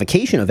of a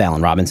ramification of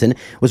Allen Robinson,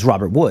 was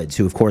Robert Woods,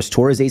 who of course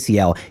tore his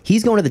ACL.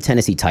 He's going to the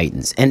Tennessee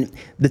Titans, and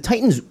the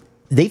Titans,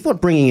 they thought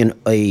bringing in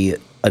a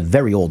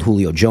very old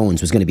Julio Jones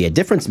was going to be a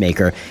difference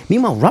maker.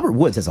 Meanwhile, Robert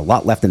Woods has a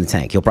lot left in the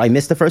tank. He'll probably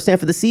miss the first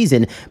half of the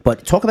season,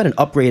 but talk about an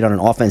upgrade on an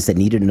offense that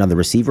needed another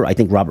receiver. I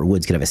think Robert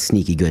Woods could have a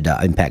sneaky good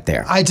impact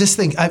there. I just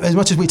think, as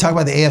much as we talk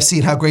about the AFC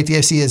and how great the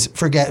AFC is,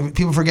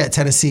 people forget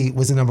Tennessee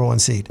was the number 1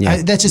 seed.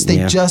 Yeah. They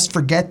just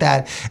forget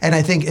that. And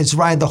I think it's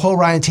the whole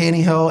Ryan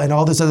Tannehill and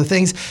all those other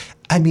things.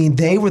 I mean,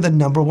 they were the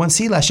number 1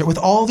 seed last year. With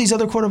all these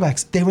other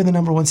quarterbacks, they were the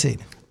number 1 seed.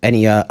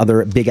 Any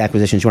other big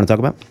acquisitions you want to talk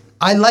about?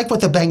 I like what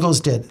the Bengals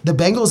did. The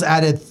Bengals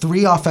added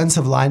 3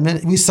 offensive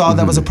linemen. We saw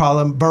that was a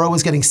problem. Burrow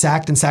was getting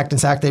sacked.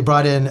 They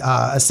brought in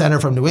a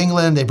center from New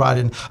England. They brought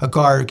in a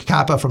guard,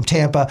 Kappa, from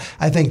Tampa.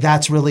 I think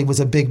that's really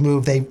was a big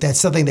move. That's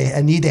something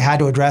a need they had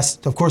to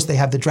address. Of course, they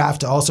have the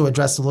draft to also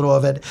address a little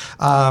of it.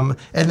 And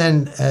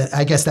then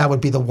I guess that would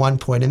be the one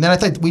point. And then I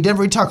think we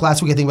talked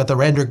last week, I think, about the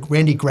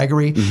Randy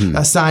Gregory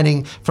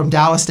signing from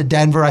Dallas to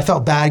Denver. I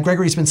felt bad.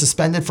 Gregory's been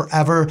suspended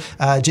forever.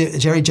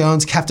 Jerry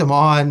Jones kept him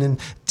on, and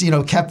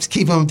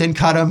keep him, didn't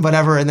cut him,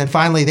 whatever. And then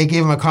finally they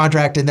gave him a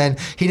contract, and then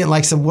he didn't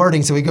like some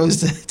wording, so he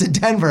goes to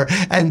Denver.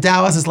 And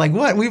Dallas is like,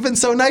 "What? We've been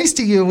so nice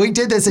to you. We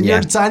did this, and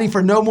you're signing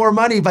for no more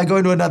money by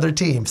going to another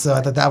team." So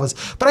I thought that was.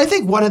 But I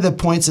think one of the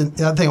points, and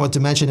the other thing I want to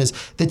mention is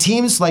the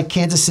teams like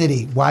Kansas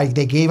City, why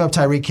they gave up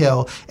Tyreek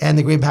Hill, and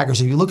the Green Bay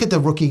Packers. If you look at the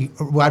rookie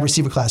wide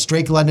receiver class,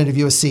 Drake London of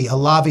USC,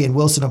 Olave and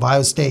Wilson of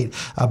Ohio State,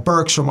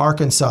 Burks from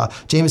Arkansas,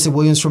 Jameson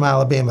Williams from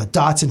Alabama,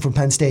 Dotson from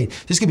Penn State.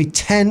 There's going to be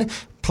 10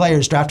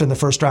 players drafted in the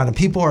first round, and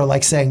people are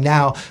like saying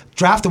now,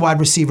 draft the wide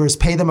receivers,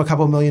 pay them a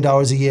couple $1 million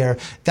a year.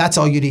 That's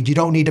all you need. You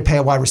don't need to pay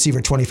a wide receiver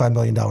 $25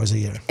 million a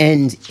year.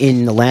 And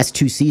in the last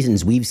 2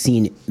 seasons, we've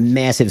seen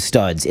massive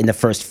studs in the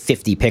first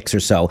 50 picks or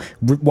so,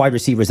 wide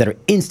receivers that are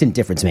instant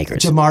difference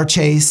makers. Jamar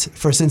Chase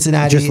for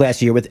Cincinnati. Just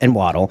last year with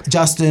Waddle.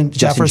 Justin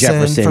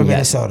Jefferson from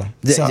Minnesota.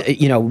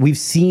 We've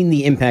seen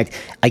the impact.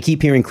 I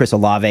keep hearing Chris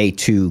Olave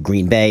to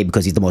Green Bay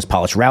because he's the most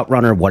polished route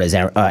runner. What is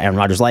Aaron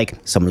Rodgers like?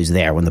 Someone who's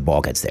there when the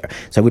ball gets there.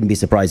 So I wouldn't be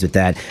surprised with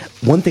that.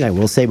 One thing I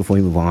will say before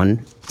we move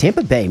on,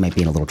 Tampa Bay might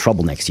be in a little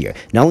trouble next year.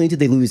 Not only did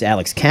they lose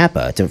Alex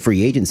Kappa to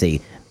free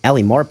agency,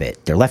 Ali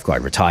Marpet, their left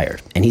guard,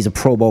 retired, and he's a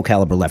Pro Bowl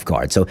caliber left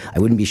guard. So I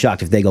wouldn't be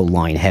shocked if they go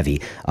line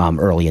heavy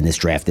early in this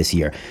draft this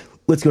year.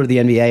 Let's go to the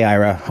NBA,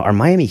 Ira. Our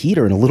Miami Heat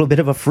are in a little bit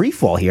of a free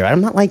fall here.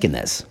 I'm not liking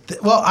this.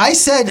 Well, I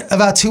said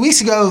about 2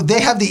 weeks ago they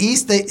have the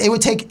East. It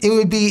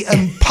would be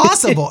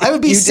impossible. It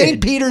would be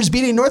St. Peter's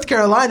beating North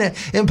Carolina,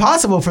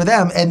 impossible for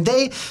them. And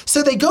they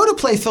go to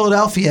play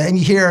Philadelphia, and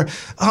you hear,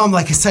 oh, I'm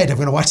like excited. I'm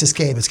going to watch this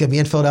game. It's going to be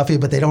in Philadelphia,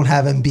 but they don't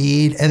have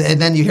Embiid. And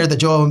then you hear that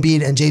Joel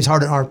Embiid and James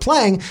Harden aren't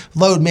playing.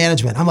 Load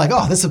management. I'm like,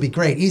 oh, this will be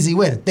great. Easy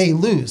win. They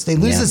lose. The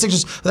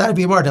Sixers without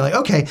Embiid Martin. Like,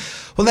 okay.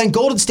 Well, then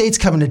Golden State's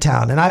coming to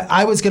town, and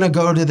I was going to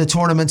go to the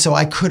tournament, so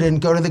I couldn't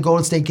go to the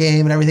Golden State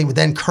game and everything. But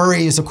then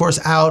Curry is, of course,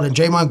 out, and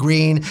Draymond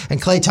Green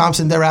and Klay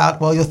Thompson, they're out.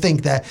 Well, you'll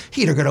think that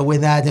Heat are going to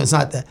win that. And it's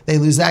not that. They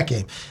lose that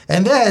game.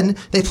 And then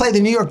they play the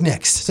New York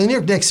Knicks. So the New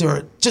York Knicks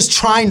are just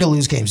trying to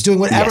lose games, doing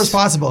whatever is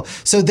possible.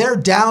 So they're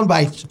down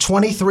by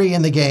 23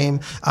 in the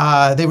game.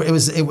 The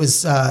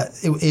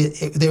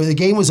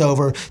game was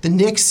over. The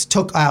Knicks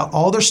took out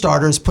all their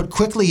starters, put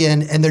quickly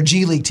in, and their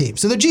G League team.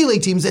 So their G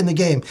League team's in the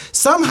game.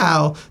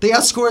 Somehow they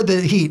outscored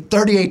the Heat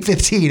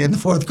 38-15 in the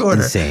fourth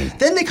quarter. Insane.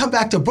 Then they come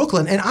back to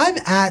Brooklyn, and I'm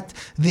at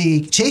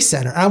the Chase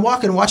Center, and I'm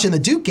watching the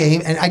Duke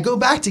game, and I go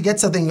back to get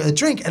something, a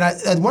drink,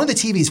 and one of the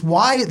TVs,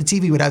 why the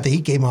TV would have the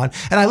Heat game on,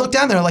 and I look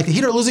down there, like, the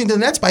Heat are losing to the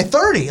Nets by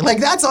 30. Like,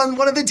 that's on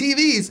one of the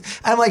TVs.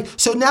 And I'm like,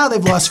 so now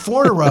they've lost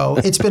 4 in a row.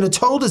 It's been a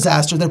total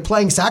disaster. They're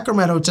playing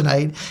Sacramento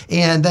tonight,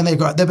 and then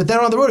but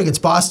they're on the road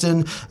against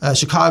Boston,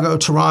 Chicago,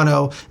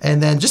 Toronto,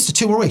 and then just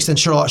 2 more weeks. Then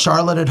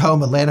Charlotte at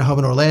home, Atlanta home,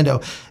 and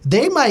Orlando.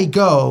 They might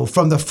go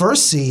from the 1st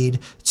seed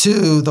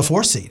to the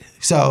 4th seed.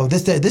 So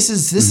this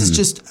is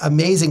just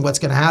amazing what's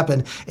going to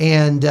happen,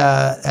 and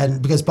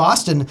because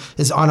Boston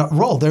is on a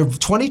roll, they're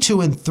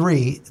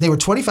 22-3. They were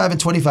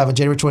 25-25 on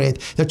January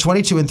 28th. They're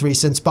 22-3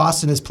 since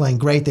Boston is playing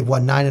great. They've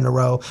won 9 in a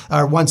row,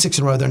 or won 6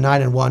 in a row. They're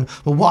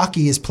 9-1.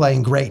 Milwaukee is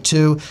playing great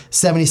too.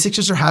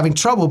 76ers are having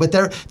trouble, but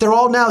they're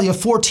all now. You have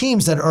 4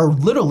 teams that are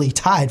literally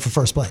tied for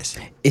first place.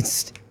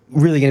 It's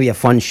really going to be a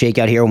fun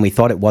shakeout here when we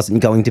thought it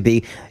wasn't going to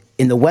be.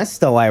 In the West,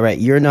 though, Ira,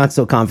 you're not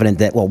so confident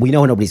that, well, we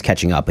know nobody's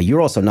catching up, but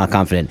you're also not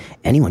confident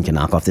anyone can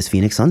knock off this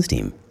Phoenix Suns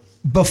team.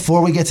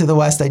 Before we get to the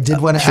West, I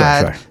did want to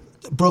add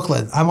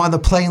Brooklyn. I'm on the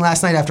plane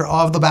last night after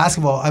all of the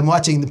basketball. I'm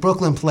watching the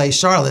Brooklyn play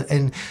Charlotte,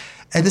 and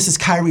this is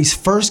Kyrie's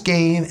first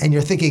game, and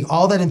you're thinking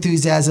all that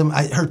enthusiasm.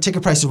 I heard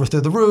ticket prices were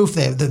through the roof.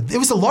 It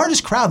was the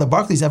largest crowd that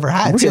Barclays ever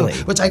had, really?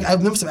 Too, which I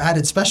must have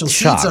added special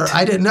seats, or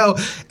I didn't know.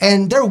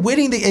 And they're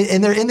winning,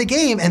 and they're in the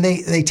game, and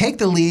they take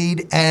the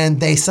lead, and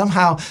they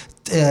somehow...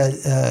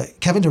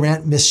 Kevin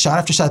Durant missed shot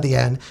after shot at the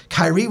end.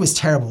 Kyrie was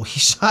terrible. He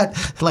shot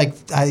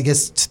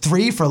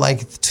 3 for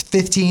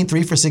 15,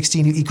 3 for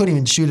 16. He couldn't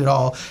even shoot at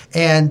all.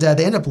 And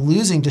they ended up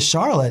losing to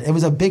Charlotte. It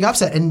was a big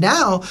upset. And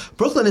now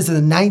Brooklyn is in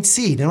the 9th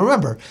seed. And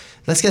remember,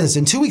 let's get this.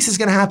 In 2 weeks, it's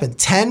going to happen.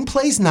 10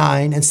 plays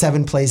 9 and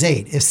 7 plays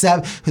 8.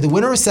 The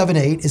winner of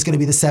 7-8 is going to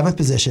be the 7th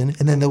position.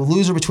 And then the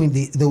loser between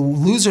the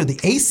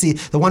 8th seed,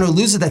 the one who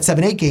loses that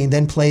 7-8 game,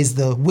 then plays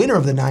the winner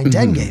of the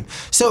 9-10 game.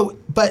 So,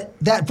 but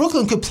that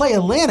Brooklyn could play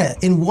Atlanta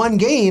in one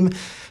game.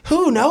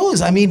 Who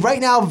knows? I mean, right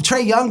now,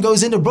 Trae Young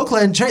goes into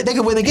Brooklyn. They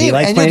could win the game. He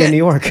likes playing in New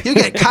York. You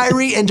get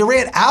Kyrie and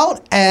Durant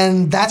out,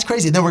 and that's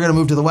crazy. Then we're going to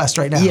move to the West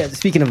right now. Yeah,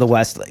 speaking of the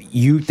West,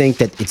 you think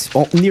that it's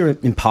near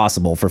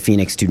impossible for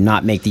Phoenix to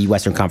not make the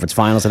Western Conference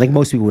Finals. I think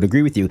most people would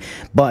agree with you.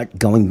 But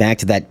going back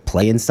to that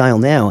play-in style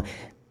now,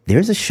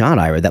 there's a shot,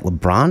 Ira, that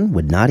LeBron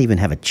would not even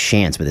have a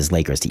chance with his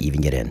Lakers to even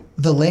get in.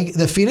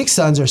 The Phoenix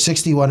Suns are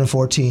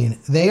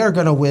 61-14. They are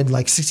going to win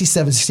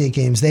 67, 68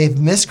 games. They've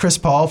missed Chris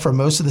Paul for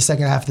most of the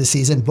second half of the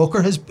season.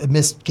 Booker has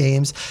missed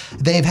games.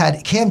 They've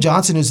had Cam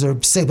Johnson, who's their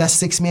best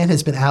 6 man,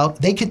 has been out.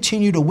 They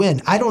continue to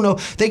win. I don't know.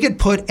 They could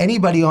put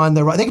anybody on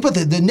the... They could put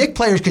the Knicks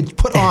players could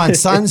put on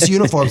Suns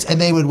uniforms and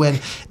they would win.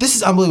 This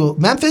is unbelievable.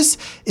 Memphis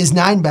is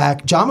 9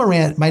 back. John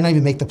Morant might not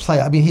even make the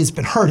play. I mean, he's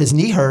been hurt. His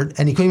knee hurt,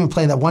 and he couldn't even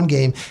play in that one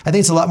game. I think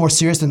it's a lot lot more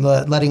serious than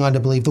letting on to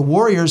believe. The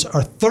Warriors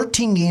are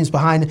 13 games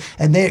behind,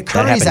 and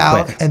Curry's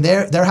out, quick. and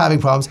they're having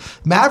problems.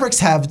 Mavericks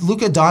have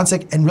Luka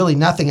Doncic and really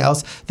nothing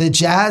else. The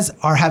Jazz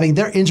are having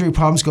their injury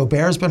problems.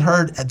 Gobert's been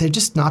hurt. They've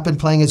just not been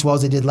playing as well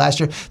as they did last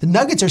year. The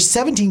Nuggets are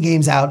 17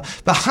 games out.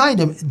 Behind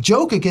them,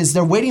 Jokic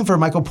they're waiting for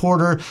Michael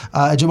Porter,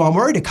 Jamal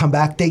Murray to come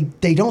back.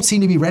 They don't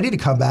seem to be ready to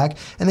come back.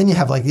 And then you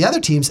have like the other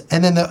teams.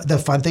 And then the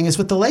fun thing is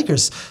with the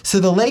Lakers. So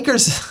the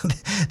Lakers,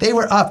 they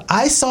were up.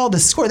 I saw the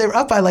score. They were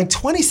up by like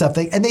 20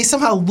 something, and they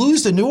somehow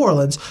lose to New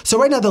Orleans. So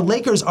right now the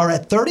Lakers are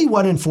at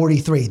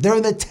 31-43. They're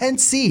in the 10th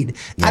seed.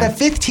 Yeah. Out of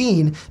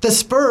 15, the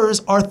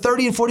Spurs are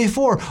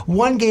 30-44.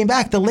 One game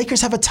back. The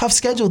Lakers have a tough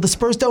schedule. The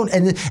Spurs don't,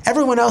 and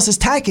everyone else is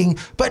tanking.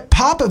 But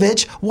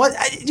Popovich,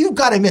 you've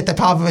got to admit that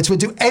Popovich would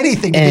do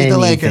anything to beat the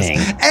Lakers.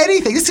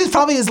 Anything. This is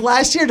probably his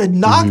last year to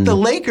knock the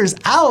Lakers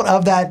out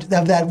of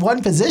that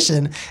one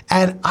position.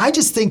 And I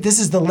just think this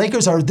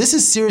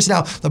is serious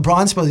now.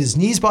 LeBron's supposed his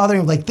knees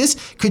bothering him. Like this,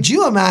 could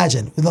you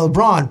imagine with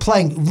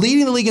LeBron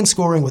leading the league in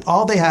scoring with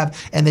all they have,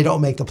 and they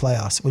don't make the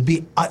playoffs? It would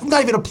be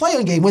not even a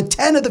play-in game with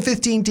 10 of the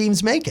 15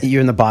 teams make it.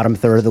 You're in the bottom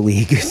third of the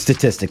league,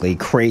 statistically.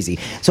 Crazy.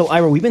 So,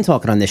 Ira, we've been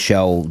talking on this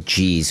show,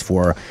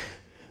 for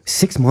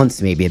 6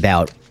 months maybe,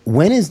 about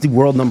when is the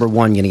world number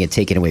one going to get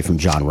taken away from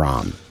Jon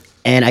Rahm?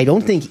 And I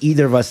don't think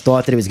either of us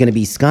thought that it was going to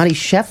be Scottie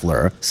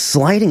Scheffler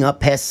sliding up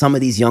past some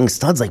of these young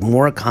studs like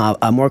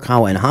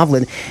Morikawa and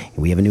Hovland.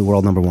 We have a new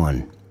world number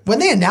one. When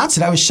they announced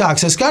it, I was shocked.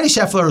 So Scottie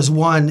Scheffler has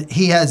won.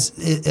 He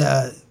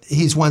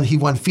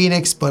won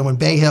Phoenix, but won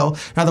Bay Hill,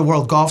 now the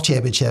World Golf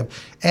Championship.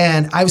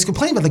 And I was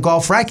complaining about the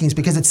golf rankings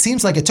because it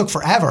seems like it took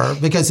forever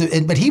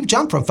but he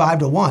jumped from 5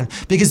 to 1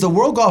 because the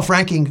World Golf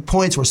ranking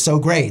points were so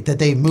great that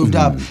they moved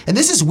up. And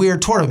this is a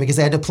weird tournament because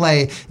they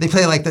play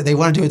like that. They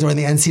want to do it during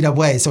the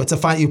NCAA. So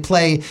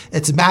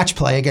it's a match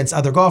play against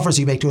other golfers.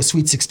 You make to a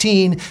Sweet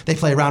 16. They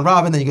play round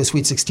robin, then you go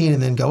Sweet 16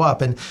 and then go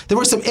up. And there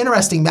were some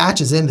interesting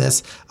matches in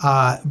this.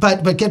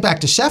 But get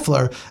back to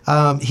Scheffler.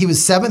 He was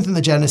 7th in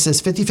the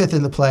Genesis, 55th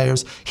in the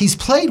Players. He's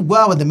played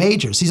well in the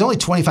majors. He's only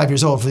 25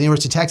 years old for the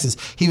University of Texas.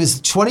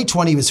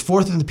 2020, he was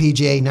 4th in the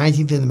PGA,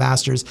 19th in the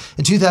Masters.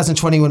 In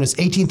 2021, he was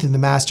 18th in the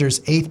Masters,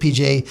 8th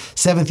PGA,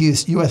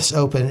 7th U.S.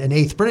 Open, and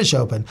 8th British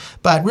Open.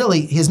 But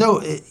really,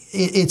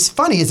 it's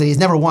funny is that he's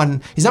number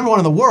one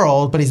in the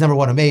world, but he's never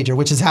won a major,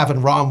 which has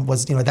happened. Rahm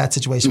was, that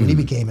situation when he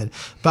became it.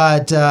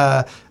 But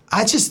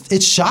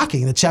it's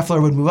shocking that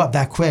Scheffler would move up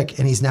that quick,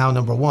 and he's now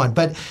number one.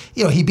 But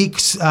he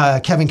beat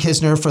Kevin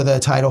Kisner for the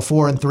title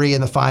 4-3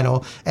 in the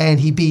final, and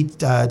he beat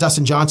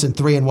Dustin Johnson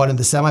 3-1 in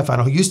the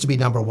semifinal, who used to be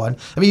number one.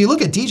 I mean, you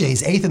look at DJ;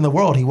 he's 8th in the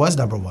world. He was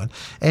number one.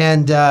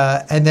 And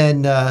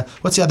then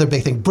what's the other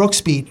big thing?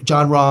 Brooks beat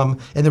Jon Rahm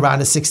in the round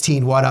of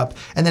 16, one up.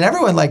 And then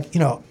everyone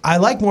I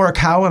like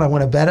Morikawa, and I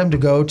want to bet him to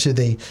go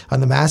on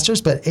the Masters.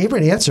 But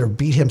Abraham Ancer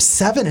beat him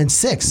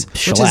 7-6,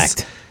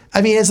 Shellacked.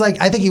 It's like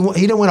I think he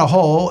didn't win a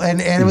hole, and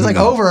it was like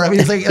over. I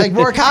mean, it's like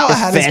Morikawa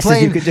had his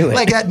plane.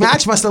 Like that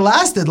match must have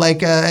lasted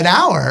like an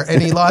hour,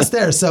 and he lost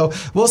there. So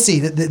we'll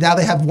see. Now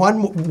they have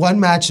one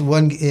match,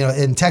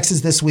 in Texas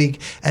this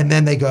week, and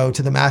then they go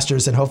to the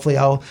Masters, and hopefully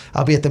I'll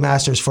be at the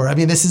Masters for. I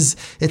mean,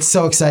 it's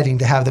so exciting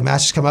to have the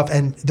Masters come up,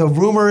 and the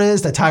rumor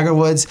is that Tiger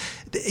Woods.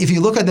 If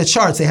you look at the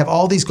charts, they have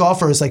all these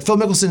golfers. Like Phil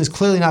Mickelson is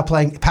clearly not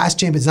playing. Past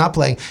champions not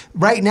playing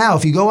right now.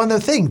 If you go on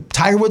the thing,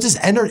 Tiger Woods is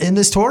entered in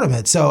this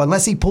tournament. So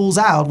unless he pulls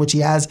out, which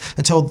he has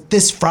until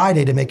this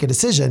Friday to make a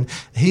decision,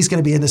 he's going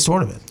to be in this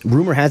tournament.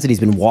 Rumor has it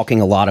he's been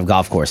walking a lot of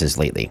golf courses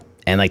lately.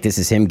 And this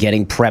is him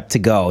getting prepped to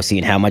go,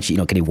 seeing how much,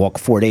 can he walk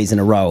 4 days in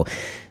a row.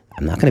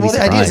 I'm not going to be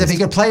surprised. The idea is if he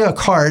could play a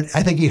cart,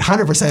 I think he'd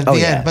 100% at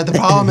the end. But the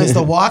problem is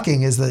the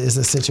walking is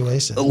the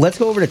situation. Let's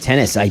go over to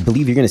tennis. I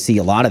believe you're going to see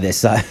a lot of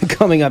this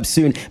coming up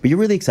soon. But you're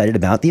really excited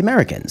about the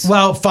Americans.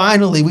 Well,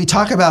 finally, we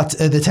talk about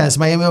the tennis.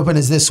 Miami Open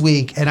is this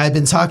week, and I've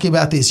been talking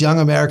about these young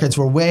Americans.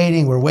 We're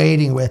waiting. We're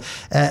waiting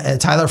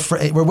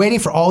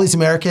for all these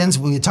Americans.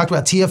 We talked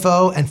about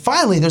TFO, and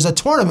finally, there's a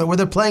tournament where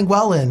they're playing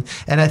well in,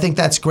 and I think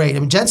that's great. I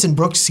mean, Jensen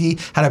Brooksby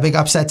had a big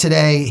upset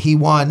today. He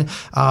won.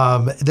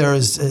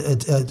 There's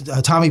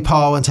Tommy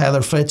Paul and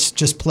Tyler Fritz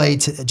just played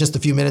just a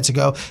few minutes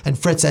ago, and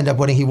Fritz ended up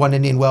winning. He won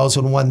Indian Wells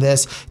and won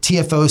this.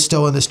 TFO is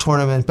still in this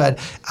tournament, and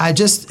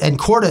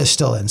Korda is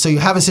still in. So you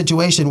have a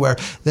situation where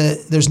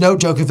there's no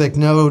Djokovic,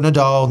 no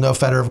Nadal, no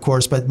Federer, of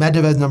course, but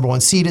Medvedev's number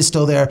one seed is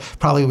still there.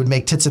 Probably would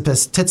make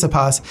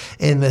Tsitsipas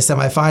in the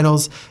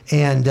semifinals,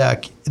 and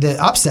the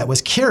upset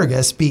was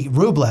Kyrgios beat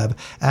Rublev,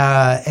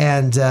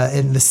 and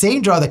in the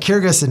same draw that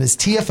Kyrgios and his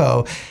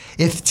TFO.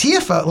 If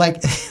TFO,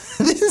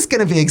 this is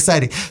going to be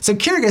exciting. So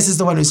Kyrgios is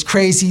the one who's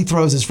crazy,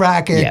 throws his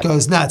racket,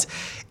 goes nuts.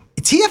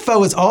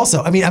 TFO is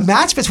also, I mean, a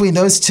match between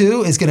those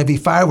two is going to be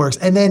fireworks.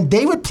 And then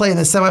they would play in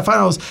the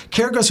semifinals.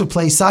 Kyrgios would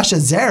play Sasha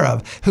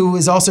Zverev, who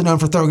is also known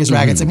for throwing his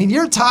rackets. I mean,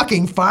 you're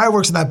talking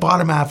fireworks in that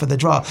bottom half of the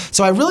draw.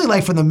 So I really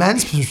like, from the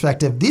men's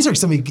perspective, these are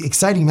some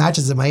exciting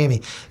matches in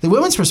Miami. The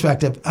women's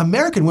perspective,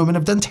 American women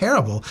have done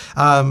terrible.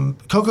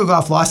 Coco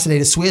Gauff lost today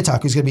to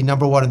Swiatek, who's going to be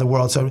number one in the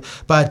world.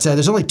 But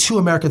there's only 2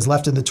 Americans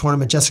left in the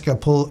tournament, Jessica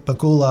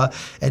Pegula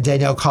and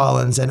Danielle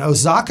Collins. And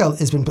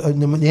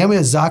Naomi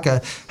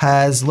Osaka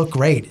has looked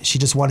great. She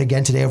just won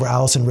again today over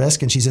Allison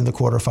Risk, and she's in the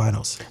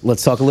quarterfinals.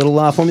 Let's talk a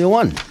little Formula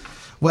One.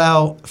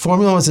 Well,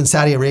 Formula One was in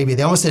Saudi Arabia.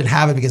 They almost didn't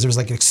have it because there was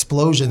like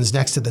explosions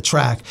next to the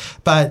track.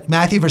 But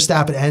Matthew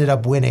Verstappen ended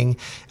up winning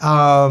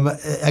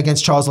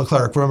against Charles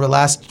Leclerc. Remember,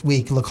 last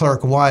week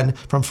Leclerc won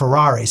from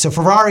Ferrari. So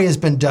Ferrari has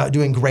been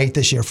doing great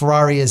this year.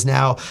 Ferrari is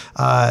now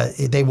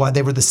they won.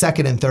 They were the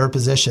second and third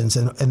positions,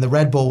 and the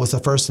Red Bull was the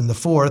first and the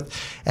fourth.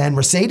 And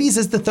Mercedes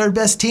is the third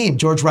best team.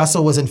 George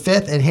Russell was in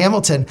fifth, and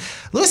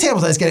Lewis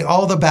Hamilton is getting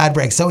all the bad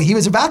breaks. So he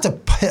was about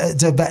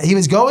he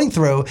was going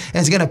through and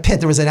was going to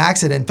pit. There was an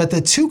accident, but the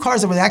 2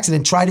 cars that with an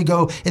accident tried to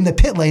go in the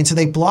pit lane, so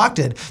they blocked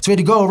it. So he had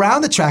to go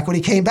around the track. When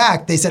he came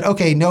back, they said,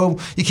 okay, no,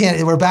 you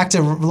can't, we're back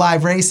to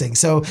live racing.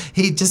 So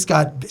he just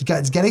got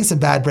getting some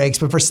bad breaks.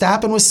 But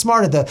Verstappen was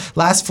smart. At the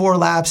last 4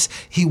 laps,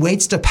 he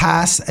waits to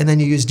pass, and then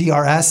you use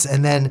DRS,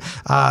 and then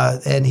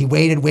and he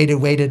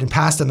waited and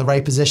passed in the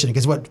right position.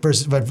 Because what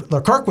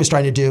Leclerc was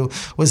trying to do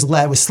was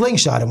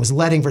slingshot him, was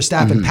letting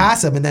Verstappen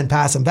pass him and then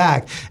pass him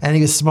back. And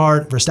he was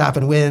smart.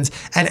 Verstappen wins.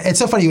 And it's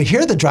so funny. You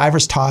hear the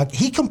drivers talk.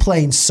 He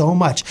complains so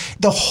much.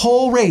 The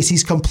whole race,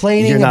 he's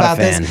complaining about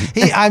this.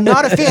 I'm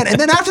not a fan. And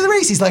then after the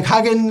race, he's like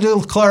hugging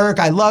Leclerc.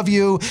 I love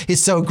you.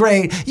 He's so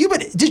great.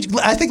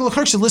 I think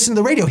Leclerc should listen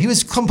to the radio. He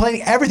was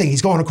complaining everything.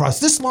 He's going across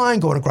this line,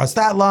 going across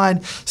that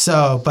line.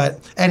 So, but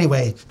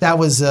anyway, that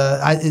was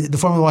the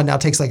Formula One now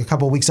takes like a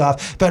couple of weeks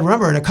off. But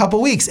remember, in a couple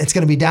of weeks, it's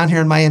going to be down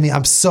here in Miami.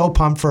 I'm so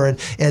pumped for it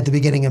at the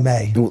beginning of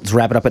May. Let's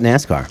wrap it up at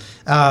NASCAR.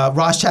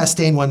 Ross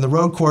Chastain won the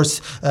road course,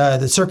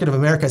 the Circuit of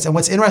Americas. And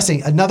what's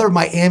interesting, another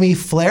Miami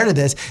flair to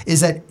this is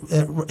that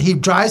he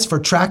drives for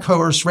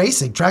Trackhouse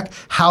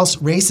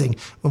Racing.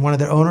 And one of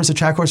their owners of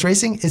Trackhouse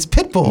Racing is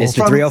Pitbull.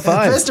 Mr.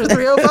 305. Mr.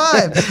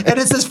 305. And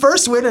it's his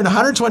first win in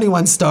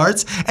 121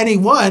 starts. And he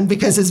won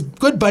because his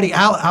good buddy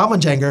Al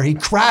Almendinger, he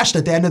crashed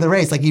at the end of the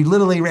race. Like, he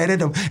literally ran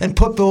into him. And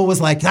Pitbull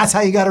was like, that's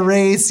how you got to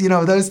race,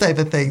 those type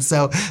of things.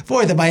 So,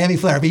 boy, the Miami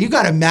flair. But you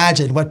got to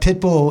imagine what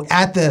Pitbull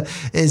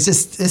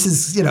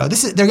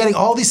they're getting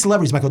all these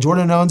celebrities. Michael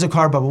Jordan owns a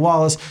car, Bubba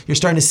Wallace. You're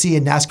starting to see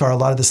in NASCAR a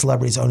lot of the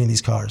celebrities owning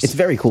these cars. It's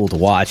very cool to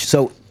watch.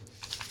 So,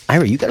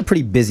 Ira, you got a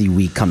pretty busy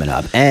week coming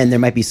up, and there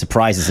might be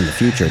surprises in the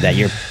future that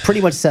you're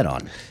pretty much set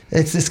on.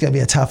 This is going to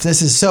be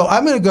so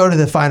I'm going to go to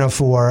the Final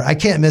Four. I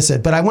can't miss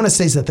it, but I want to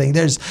say something.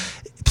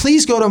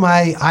 Please go to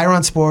my Ira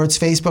on Sports,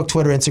 Facebook,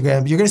 Twitter,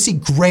 Instagram. You're going to see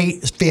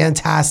great,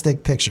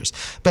 fantastic pictures.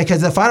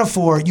 Because the Final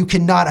Four,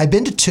 I've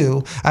been to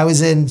 2. I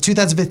was in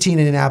 2015 in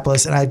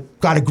Indianapolis, and I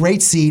got a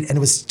great seat, and it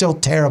was still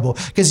terrible.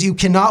 Because you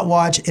cannot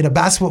watch in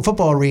a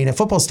football arena,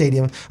 football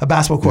stadium, a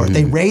basketball court.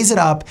 They raise it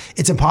up.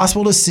 It's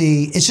impossible to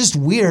see. It's just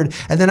weird.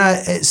 And then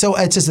it's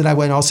just that I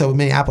went also in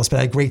Minneapolis, but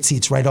I had great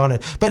seats right on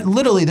it. But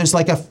literally, there's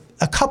like a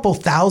couple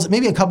thousand,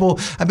 maybe 1,000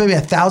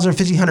 or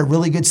 1,500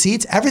 really good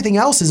seats. Everything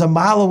else is a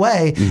mile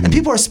away, and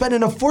people are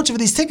spending a fortune for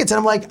these tickets. And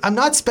I'm like, I'm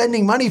not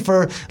spending money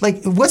for,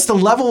 like, what's the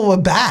level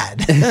of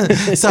bad?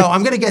 So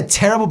I'm going to get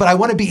terrible, but I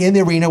want to be in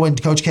the arena when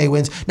Coach K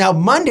wins. Now,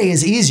 Monday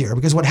is easier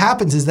because what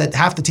happens is that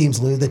half the teams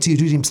lose, the two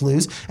teams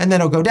lose, and then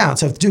it'll go down.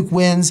 So if Duke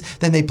wins,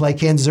 then they play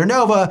Kansas or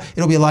Nova.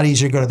 It'll be a lot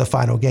easier to go to the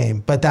final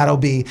game. But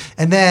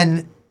and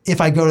then if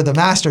I go to the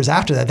Masters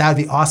after that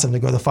would be awesome to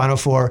go to the Final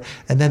Four,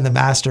 and then the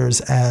Masters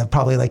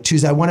probably like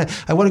Tuesday. I want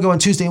to go on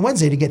Tuesday and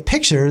Wednesday to get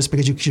pictures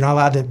because you're not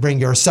allowed to bring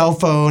your cell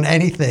phone,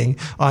 anything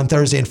on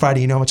Thursday and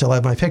Friday. You know how much I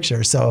love my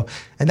pictures. So,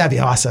 and that'd be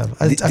awesome.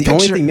 The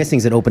only thing missing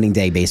is an opening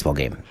day baseball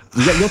game.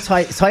 You'll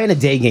tie in a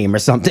day game or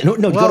something.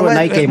 No, go to a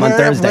night game on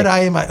Thursday.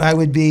 I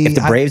would be if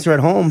the Braves are at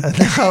home.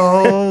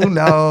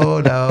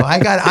 No.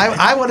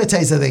 I want to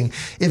tell you something.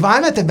 If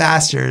I'm at the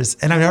Masters,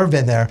 and I've never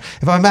been there,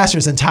 if I'm at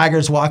Masters and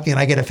Tiger's walking and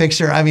I get a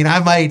picture, I mean, I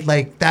might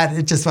like that.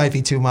 It just might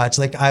be too much.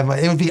 Like,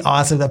 it would be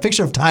awesome. A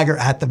picture of Tiger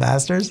at the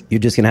Masters. You're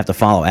just going to have to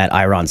follow at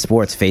Ira on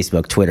Sports,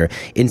 Facebook, Twitter,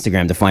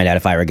 Instagram to find out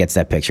if Ira gets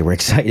that picture. We're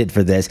excited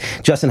for this.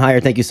 Justin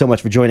Heyer, thank you so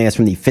much for joining us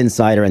from the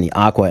Finsider and the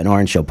Aqua and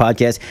Orange Show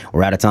podcast.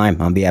 We're out of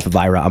time. On behalf of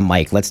Ira, I'm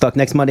Mike. Let's talk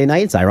next Monday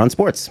night. It's Ira on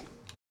Sports.